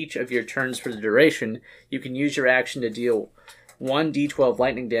on each of your turns for the duration, you can use your action to deal 1d12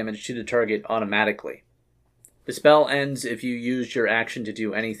 lightning damage to the target automatically. The spell ends if you used your action to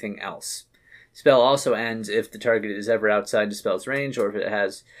do anything else. Spell also ends if the target is ever outside the spell's range or if it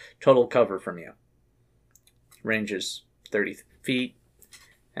has total cover from you. Range is 30 feet.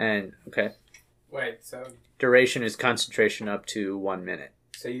 And, okay. Wait, so Duration is concentration up to 1 minute.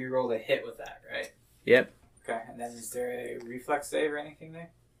 you rolled a hit with that, right? Yep. Okay, and then is there a reflex save or anything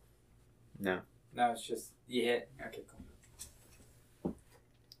there? No. No, it's just you hit. Okay, cool.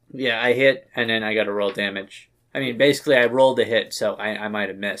 Yeah, I hit, and then I got to roll damage. I mean, basically, I rolled a hit, so I might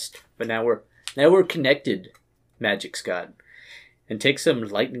have missed. But now we're connected, Magic Scott. And take some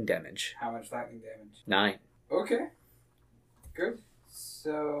lightning damage. How much lightning damage? 9. Okay. Good.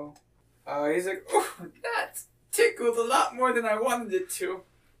 So, he's like, oh, that tickled a lot more than I wanted it to.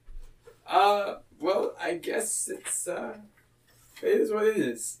 Well, I guess it is what it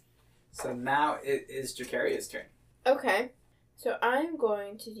is. So now it is Jacaria's turn. Okay. So I'm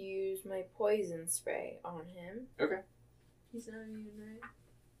going to use my poison spray on him. Okay. He's not even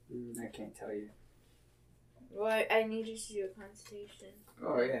right. I can't tell you. Well, I need you to do a constitution.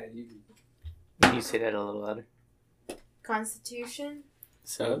 Oh, yeah, you. Can you say that a little louder? Constitution?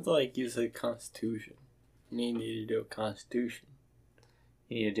 Sounds like you said Constitution. You need to do a Constitution.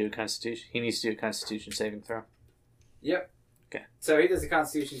 You need to do a constitution. He needs to do a constitution saving throw. Yep. Okay. So he does a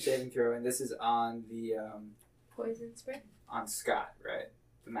Constitution saving throw, and this is on the Poison spray? on Scott, right?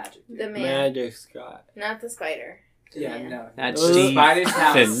 The magic. dude. The man. Magic Scott. Not the spider. The Yeah, man. no. Not The Steve. spider's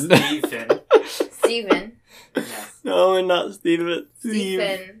now Stephen. Stephen. Steven. Yes. No, not Steve. Steve.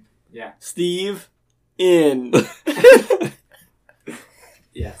 Stephen. Yeah. Steve. In.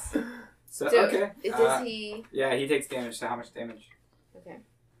 Yes. So, So, okay. does he... Yeah, he takes damage. So how much damage? Okay.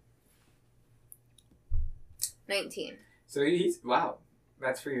 19. So he's wow.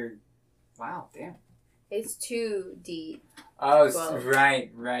 That's for your wow. Damn. It's 2d. Oh, 12.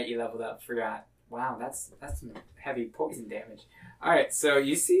 right. You leveled up. Forgot. Wow, that's some heavy poison damage. All right, so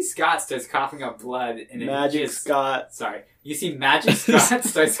you see Scott starts coughing up blood, and Magic just, Scott. Sorry, you see Magic Scott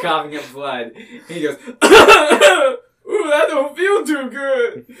starts coughing up blood, and he goes, "Ooh, that don't feel too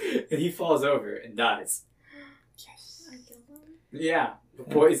good," and he falls over and dies. Yes. I killed him. Yeah, the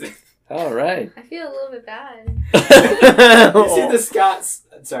poison. All right. I feel a little bit bad. You see the Scott's.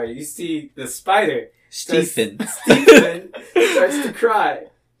 Sorry, you see the spider. Stephen. Stephen starts to cry.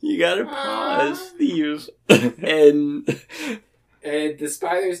 You gotta pause, Steve. And And the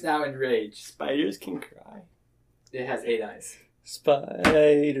spider's now enraged. spiders can cry. It has 8 eyes.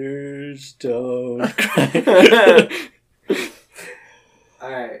 Spiders don't cry.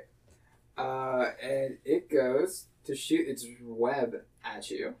 Alright. And it goes to shoot its web at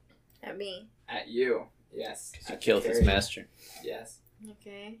you. At me. At you. Yes. He At killed his Jacarian. master. Yes.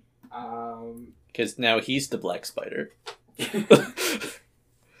 Okay. Because now he's the black spider.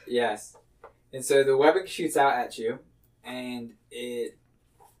 Yes. And so the weapon shoots out at you, and it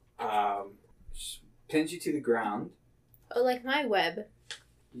pins you to the ground. Oh, like my web.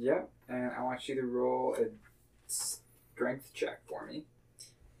 Yep. And I want you to roll a strength check for me.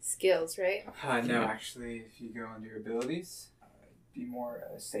 Skills, right? No, actually, if you go under abilities, it'd be more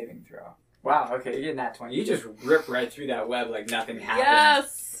a saving throw. Wow, okay, you get that 20. You just rip right through that web like nothing happened.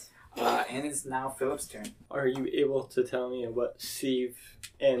 Yes! And it's now Philip's turn. Are you able to tell me what Steve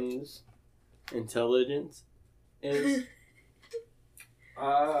N's intelligence is?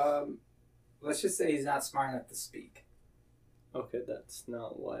 Let's just say he's not smart enough to speak. Okay, that's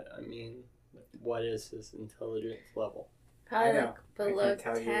not what I mean. What is his intelligence level? Probably know. like I below can't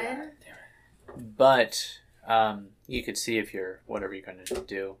tell you 10. But you could see if your whatever you're going to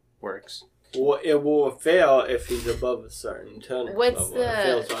do works. Well, it will fail if he's above a certain intelligence What's level. the- It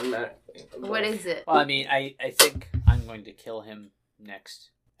fails automatically. What is it? Well, I mean, I think I'm going to kill him next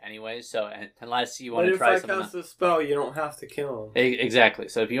anyway. So unless you want But to if try I something, cast a spell, you don't have to kill him. Exactly.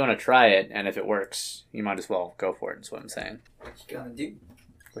 So if you want to try it, and if it works, you might as well go for it. Is what I'm saying. What you gonna do?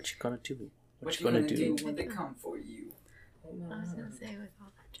 What you gonna do? What you gonna do when they come for you? I was gonna say with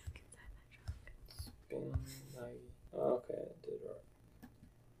all that junk inside Okay, I did right.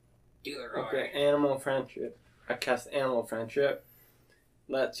 Dealer, Okay, animal friendship. I cast animal friendship.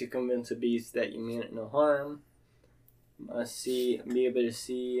 Lets you convince a beast that you mean it no harm. Be able to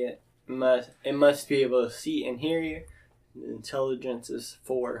see it. It must be able to see and hear you. The intelligence is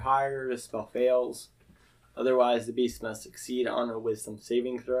 4 or higher. The spell fails. Otherwise, the beast must succeed on a wisdom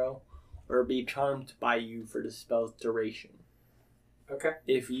saving throw, or be charmed by you for the spell's duration. Okay.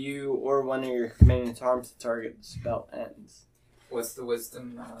 If you or one of your companions harms the target, the spell ends. What's the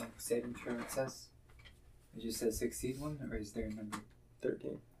wisdom saving throw it says? It just says succeed one, or is there a number?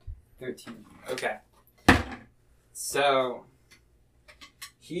 13. 13. Okay. So,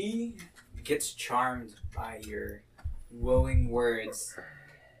 he gets charmed by your wooing words,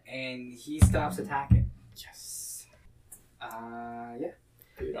 and he stops attacking. Yes. Yeah.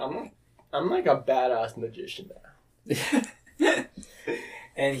 Dude, I'm like a badass magician now.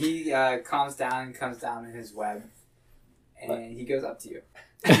 And he calms down and comes down in his web, and he goes up to you.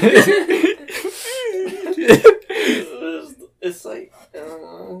 It's like,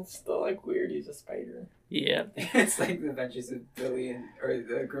 it's still like weird. He's a spider. Yeah. It's like the Adventures of Billy or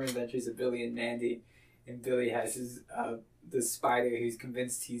the Grim Adventures of Billy and Mandy, and Billy has his the spider who's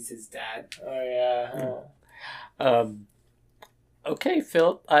convinced he's his dad. Oh yeah. Okay,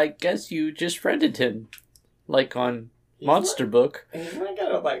 Philip. I guess you just friended him, like on Monster Book. He's not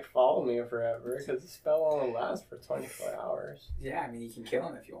gonna like follow me forever because the spell only lasts for 24 hours. Yeah, I mean you can kill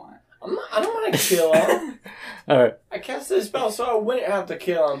him if you want. I don't want to kill him. All right. I cast this spell so I wouldn't have to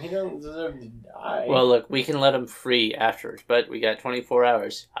kill him. He doesn't deserve to die. Well, look, we can let him free afterwards, but we got 24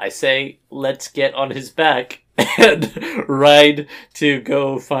 hours. I say, let's get on his back and ride to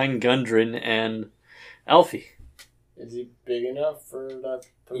go find Gundren and Alfie. Is he big enough for that?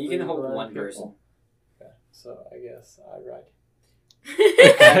 You can hold run one people? person. Okay, so I guess I ride.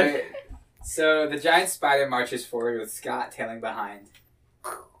 Alright, so the giant spider marches forward with Scott tailing behind,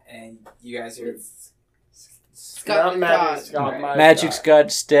 and you guys are. Scott Not Magic Dog. Scott. Right. my Magic Scott.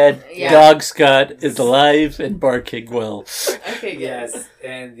 Scott's dead. Yeah. Dog Scott is alive and barking well. Okay, good. Yes,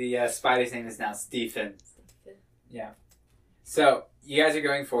 and the spider's name is now Stephen. Yeah. So you guys are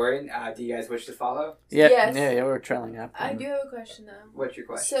going forward. Do you guys wish to follow? Yeah, Yes. yeah, we're trailing up. I do have a question though. What's your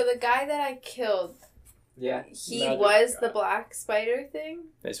question? So the guy that I killed, Yeah, he Magic was guy. the black spider thing?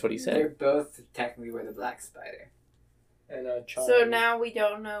 That's what he they're said. both technically were the black spider. And So now we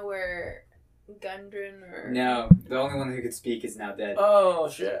don't know where Gundren or... No, the only one who could speak is now dead. Oh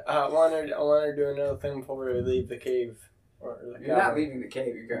shit! I wanted to do another thing before we leave the cave. Or the You're not cavern. leaving the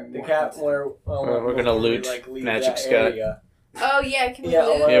cave. You're going. The more cat into- where We're gonna before we, loot leave Magic that Scott. area. Oh yeah, can we Yeah,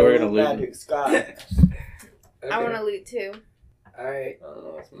 loot? Yeah, we're gonna loot. Magic Scott. Okay. I want to loot too. All right. I don't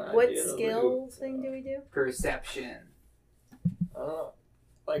know. It's my What idea to skill loot. thing do we do? Perception. I don't know.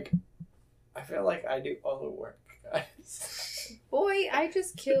 Like, I feel like I do all the work, guys. Boy, I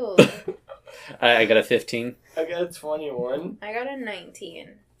just killed. I got a 15. I got 21. I got a 19.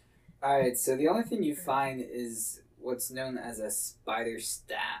 All right. So the only thing you find is what's known as a spider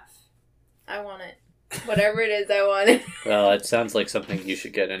staff. I want it. Whatever it is, I want it. Well, it sounds like something you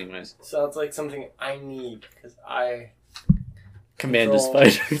should get anyways. Sounds like something I need because I Command a control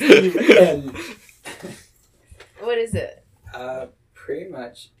spider. Steven. What is it? Pretty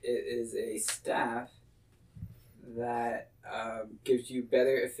much, it is a staff that gives you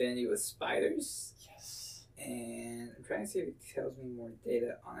better affinity with spiders. Yes. And I'm trying to see if it tells me more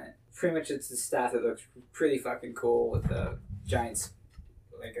data on it. Pretty much, it's the staff that looks pretty fucking cool with a giant,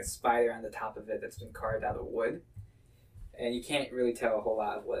 like a spider on the top of it that's been carved out of wood. And you can't really tell a whole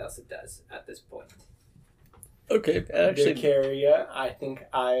lot of what else it does at this point. Okay, to actually, carry it. I think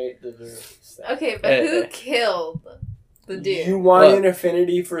I deserve that. Okay, but who killed the dude? You want What? an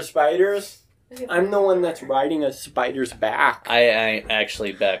affinity for spiders? Okay. I'm the one that's riding a spider's back. I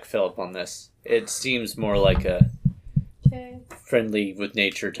actually back Philip on this. It seems more like a Okay. friendly with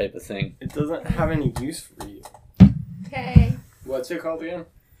nature type of thing. It doesn't have any use for you. Okay. What's it called again?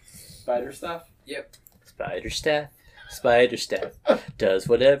 Spider stuff? Spider staff. Spider staff does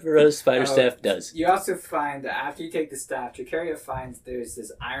whatever a spider staff does. You also find that after you take the staff, Dracaria finds there's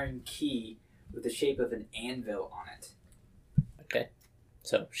this iron key with the shape of an anvil on it.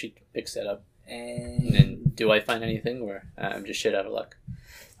 So she picks that up. And And then, do I find anything, or I'm just shit out of luck?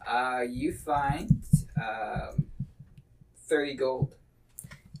 you find 30 gold.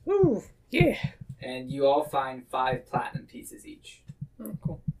 Woo! Yeah. And you all find 5 platinum pieces each. Oh,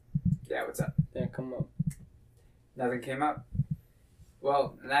 cool. Yeah, what's up? Yeah, come up. Nothing came up?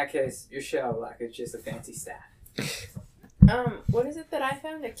 Well, in that case, you're shit out of luck. It's just a fancy staff. What is it that I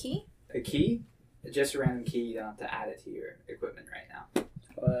found? A key? A key? Just a random key. You don't have to add it to your equipment right now.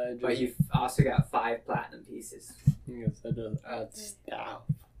 But you've also got 5 platinum pieces. Yes, I do. That's staff.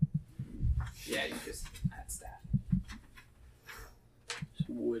 Yeah, you just add staff.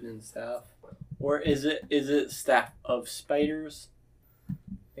 Wooden staff. Or is it staff of spiders?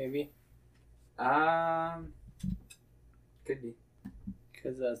 Maybe? Could be.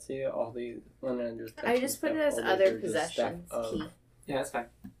 Because I see all these. When I just put it as other possessions key. Yeah, that's fine.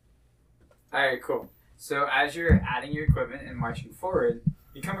 Alright, cool. So as you're adding your equipment and marching forward,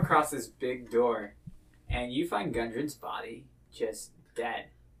 you come across this big door, and you find Gundren's body just dead.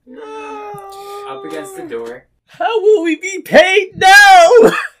 Up against the door, How will we be paid now?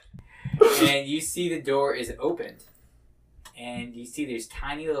 and you see the door is opened. And you see there's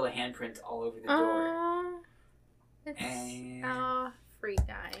tiny little handprints all over the door. It's And free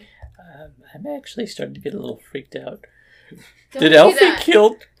guy. I'm actually starting to get a little freaked out. Don't Did do Elfie that.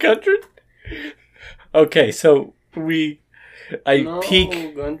 kill Gundren? Okay, so I No, peek.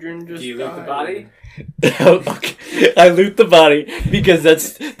 Gundren just do you loot the died. body? Okay, I loot the body because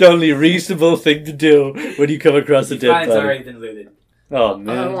that's the only reasonable thing to do when you come across a You dead find it's body. already been looted. Oh I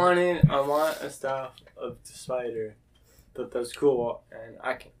man! want a staff of the spider. That's cool, and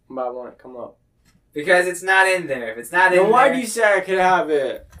but I want to come up. Because it's not in there. If it's not in Then why there, do you say I could have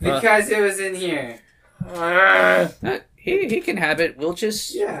it? because it was in here. He can have it. We'll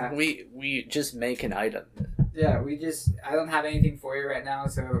just Yeah. we just make an item. Yeah, I don't have anything for you right now,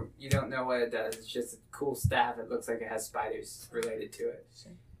 so you don't know what it does. It's just a cool staff. It looks like it has spiders related to it.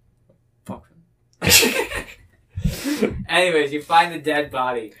 Fuck. Anyways, you find the dead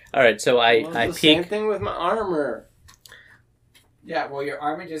body. All right, so I the same peek. thing with my armor. Yeah, well, your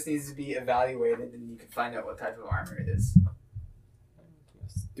armor just needs to be evaluated, and you can find out what type of armor it is.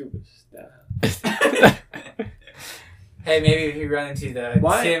 Stupid staff. Hey, maybe if you run into the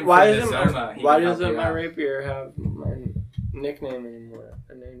Why Tim doesn't from the Zoma, he why can help doesn't you my out. rapier have my nickname anymore?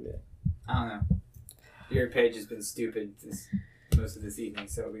 I named it. I don't know. Your page has been stupid most of this evening,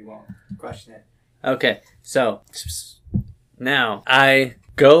 so we won't question it. Okay, so now I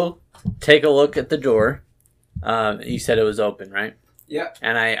go take a look at the door. You said it was open, right? Yep.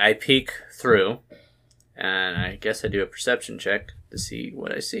 And I peek through, and I guess I do a perception check to see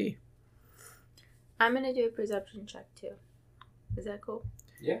what I see. I'm gonna do a perception check too. Is that cool?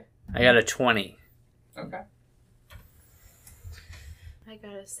 I got a 20. Okay. I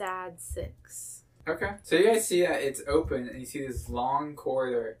got a sad 6. Okay. So you guys see that it's open, and you see this long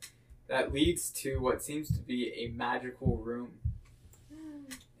corridor that leads to what seems to be a magical room.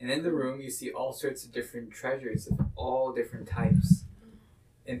 And in the room, you see all sorts of different treasures of all different types.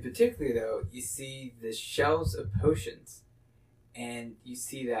 In particular, though, you see the shelves of potions, and you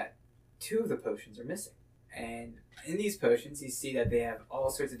see that 2 of the potions are missing. And in these potions, you see that they have all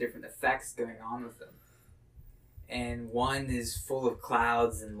sorts of different effects going on with them. And one is full of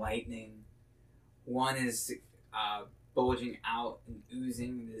clouds and lightning. One is bulging out and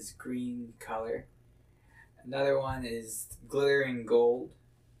oozing this green color. Another one is glittering gold.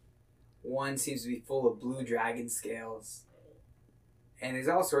 One seems to be full of blue dragon scales. And there's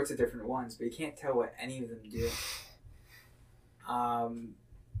all sorts of different ones, but you can't tell what any of them do.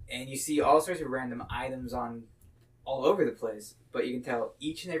 And you see all sorts of random items on all over the place, but you can tell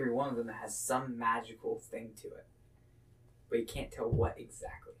each and every one of them has some magical thing to it. But you can't tell what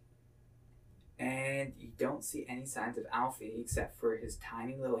exactly. And you don't see any signs of Alfie except for his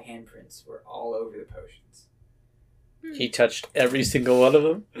tiny little handprints were all over the potions. He touched every single one of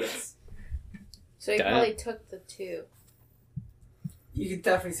them? Yes. So he Got it. probably took the 2. You can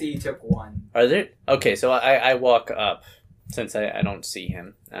definitely see he took one. Are there... Okay, so I walk up since I don't see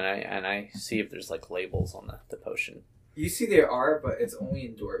him, and I see if there's like labels on the potion. You see there are, but it's only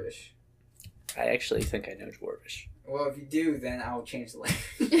in Dwarvish. I actually think I know Dwarvish. Well, if you do, then I'll change the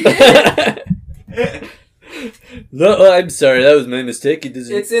language. No, I'm sorry, that was my mistake. It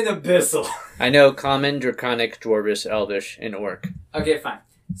doesn't. It's in Abyssal. I know Common, Draconic, Dwarvish, Elvish, and Orc. Okay, fine.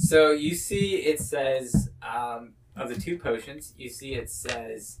 So you see it says, of the two potions, you see it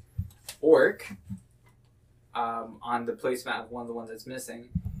says Orc on the placemat of one of the ones that's missing,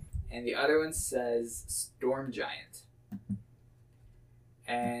 and the other one says Storm Giant.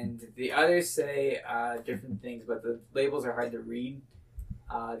 And the others say different things, but the labels are hard to read.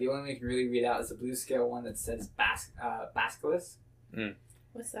 The only one you can really read out is the blue scale one that says Basculus.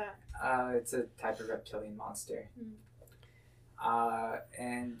 What's that? It's a type of reptilian monster.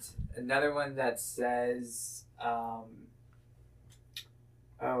 And another one that says,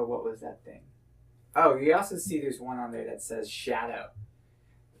 what was that thing? Oh, you also see there's one on there that says Shadow.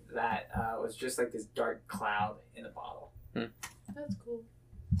 That was just like this dark cloud in a bottle. That's cool.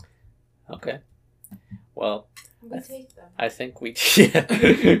 Okay. Well, We take them. I think we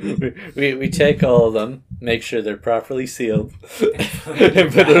we take all of them, make sure they're properly sealed,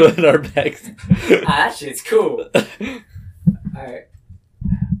 and put them in our bags. That shit's cool. Alright.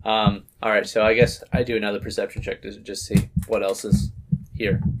 Alright, so I guess I do another perception check to just see what else is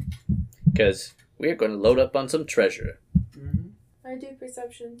here. Because we're going to load up on some treasure. I do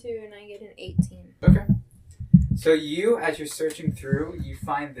perception too, and I get an 18. Okay. So you, as you're searching through, you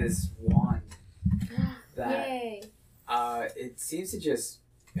find this wand that Yay! it seems to just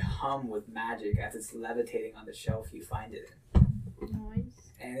hum with magic as it's levitating on the shelf you find it in.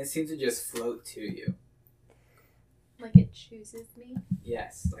 Nice. And it seems to just float to you. Like it chooses me?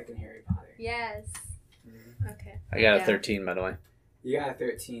 Yes, like in Harry Potter. Yes. Okay. I got a Yeah. 13, by the way. You got a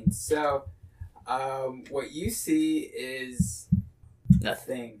 13. So, what you see is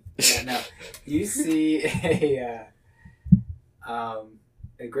Nothing. Yeah, no. You see a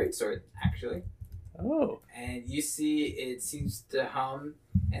greatsword, actually. Oh. And you see it seems to hum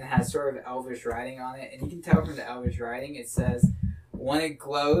and has sort of elvish writing on it. And you can tell from the elvish writing, it says, when it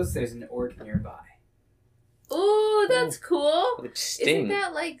glows, there's an orc nearby. Ooh, that's cool. Like Isn't Sting.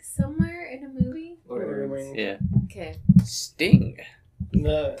 that like somewhere in a movie? Lord of the Rings. Yeah. Okay. Sting.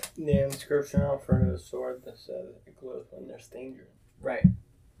 The inscription on front of the sword that says it glows when there's danger. Right.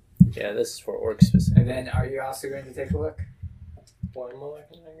 Yeah, this is for orcs specifically. And then, are you also going to take a look? What am I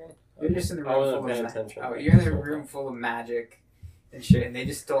looking at again? You're just in the I room wasn't full paying of attention. Oh, you're in the room full of magic and shit, and they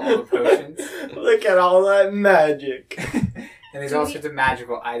just stole all the potions. Look at all that magic. And there's all sorts of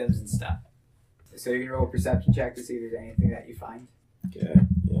magical items and stuff. So you can roll a perception check to see if there's anything that you find. Yeah.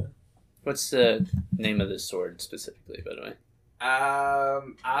 What's the name of this sword specifically, by the way? I'll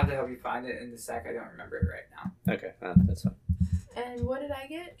have to help you find it in a sec. I don't remember it right now. Okay, that's fine. And what did I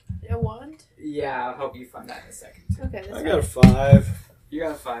get? A wand? Yeah, I'll help you find that in a second. Okay, that's I got a 5. You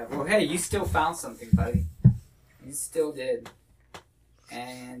got a 5. Well, hey, you still found something, buddy. You still did.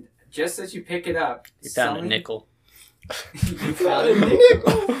 And just as you pick it up, You found a suddenly- nickel. You found a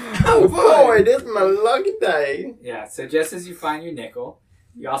nickel. Oh boy, this is my lucky day. Yeah, so just as you find your nickel,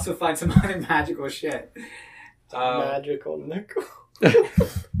 you also find some other magical shit. Magical nickel.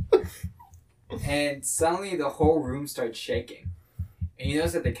 And suddenly the whole room starts shaking. And you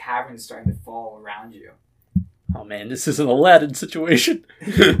notice that the cavern's starting to fall around you. Oh man, this is an Aladdin situation.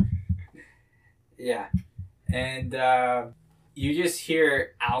 Yeah. And you just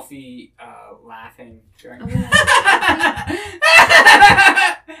hear Alfie laughing. During...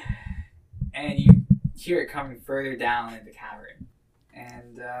 and you hear it coming further down in the cavern.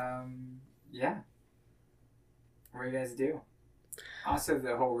 And yeah. What do you guys do? Also,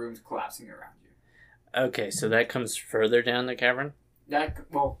 the whole room's collapsing around you. Okay, so that comes further down the cavern?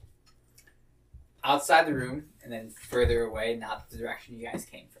 Well, outside the room, and then further away, not the direction you guys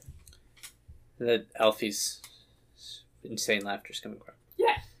came from. That Alfie's insane laughter's coming from.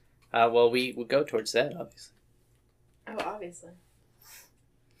 Yeah. Well, we would go towards that, obviously. Oh, obviously.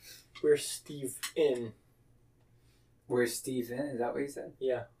 Where's Steve in? Where's Steve in? Is that what you said?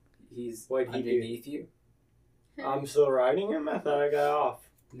 Yeah. He's What'd he do? underneath you? I'm still riding him? I thought I got off.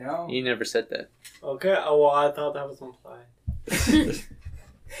 No. You never said that. Okay, oh, well, I thought that was implied.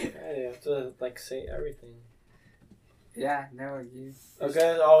 Yeah, you have to, say everything. Yeah, no, you...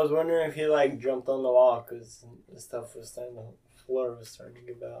 Okay, I was wondering if he, jumped on the wall, because the stuff was starting to, the floor was starting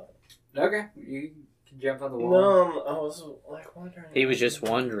to give out. Okay, you can jump on the wall. No, I was, wondering. He was just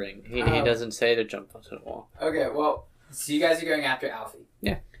wondering. He Oh. doesn't say to jump onto the wall. Okay, well, so you guys are going after Alfie.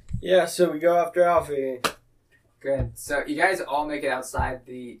 Yeah, so we go after Alfie. Good. So you guys all make it outside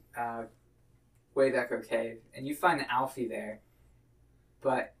the Wave Echo Cave, and you find Alfie there,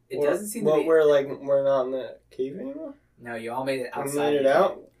 but it Well, doesn't seem to well, be. we're not in the cave anymore. No, you all made it We outside. made it the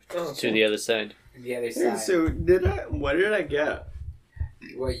out. cave, Oh, To the other side. the other Hey, side. so what did I get?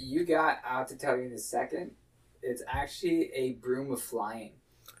 What you got, I'll have to tell you in a second. It's actually a broom of flying.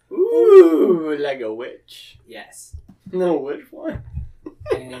 Ooh, like a witch. Yes. No, which one?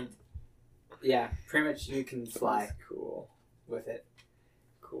 And yeah, pretty much you can fly That's cool. with it.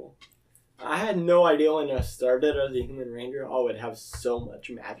 Cool. I had no idea when I started as a human ranger I would have so much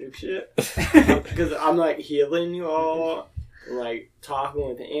magic shit. Because I'm like healing you all, and, like talking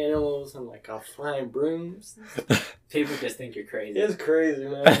with the animals, and like flying brooms. People just think you're crazy. It's crazy,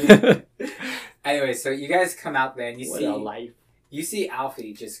 man. Anyway, so you guys come out there and What a life. you see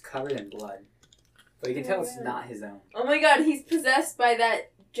Alfie just covered in blood. But you can tell it's not his own. Oh my god, he's possessed by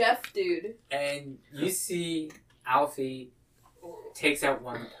that Jeff dude. And you see Alfie takes out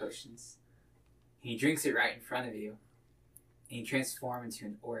one of the potions. He drinks it right in front of you. And he transforms into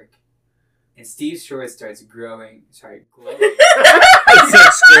an orc. And Steve's sword starts glowing. It's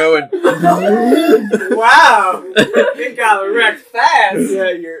growing. Wow! You got wrecked fast! Yeah,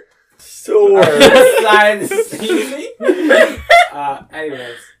 you're so Slide see me?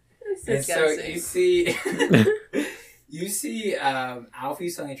 Anyways. And so you see... you see Alfie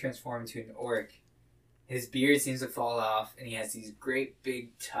suddenly transform into an orc. His beard seems to fall off, and he has these great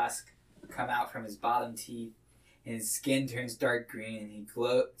big tusks come out from his bottom teeth, and his skin turns dark green, and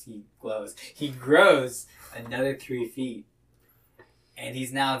he grows another 3 feet. And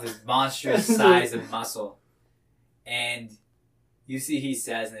he's now this monstrous size of muscle. And you see he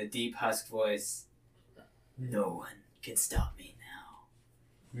says in a deep husk voice, "No one can stop me now.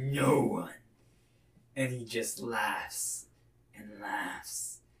 No one." And he just laughs and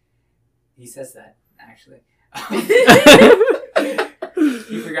laughs. He says that, actually.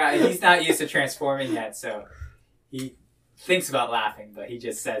 He forgot. He's not used to transforming yet, so he thinks about laughing, but he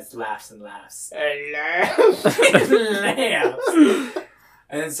just says laughs and laughs. And laughs.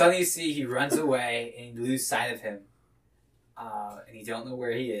 And then suddenly you see he runs away, and you lose sight of him. And you don't know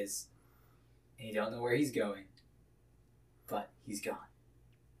where he is. And you don't know where he's going. But he's gone.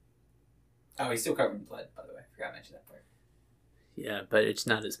 Oh, he's still covered in blood, by the way. Forgot to mention that part. Yeah, but it's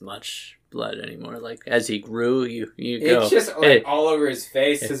not as much blood anymore. Like, as he grew, you go. It's just like all over his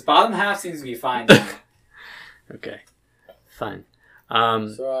face. His bottom half seems to be fine now. Okay. Fine.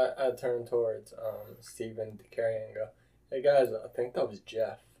 So I turn towards Steven DeCarry and go, "Hey guys, I think that was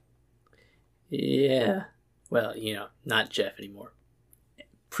Jeff." Yeah. Well, not Jeff anymore.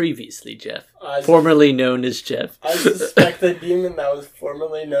 Previously Jeff. I Formerly known as Jeff. I suspect the demon that was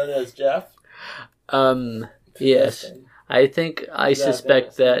formerly known as Jeff. Yes. I think I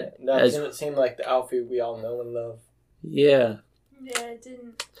suspect that as... didn't seem like the Alfie we all know and love. Yeah. Yeah, it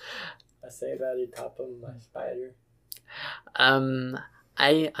didn't. I say that on top of my spider.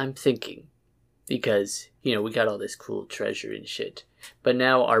 I'm thinking, because, we got all this cool treasure and shit, but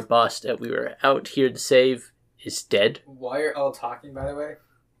now our boss that we were out here to save is dead. While you're all talking, by the way,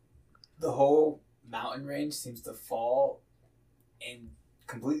 the whole mountain range seems to fall and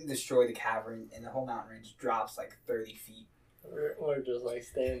completely destroy the cavern, and the whole mountain range drops like 30 feet. We're just like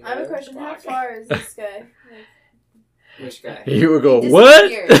standing I have a there question. How talking. far is this guy? Which guy? You were going, He what?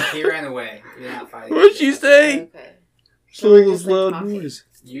 disappeared. He ran away. He did not fight. What'd she say? Okay. So we're those just, like, loud talking. noise.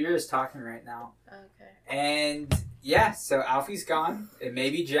 You're just talking right now. Okay. And yeah, so Alfie's gone. It may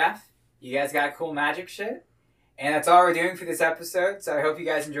be Jeff. You guys got cool magic shit. And that's all we're doing for this episode. So I hope you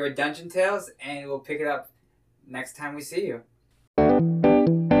guys enjoyed Dungeon Tales, and we'll pick it up next time we see you.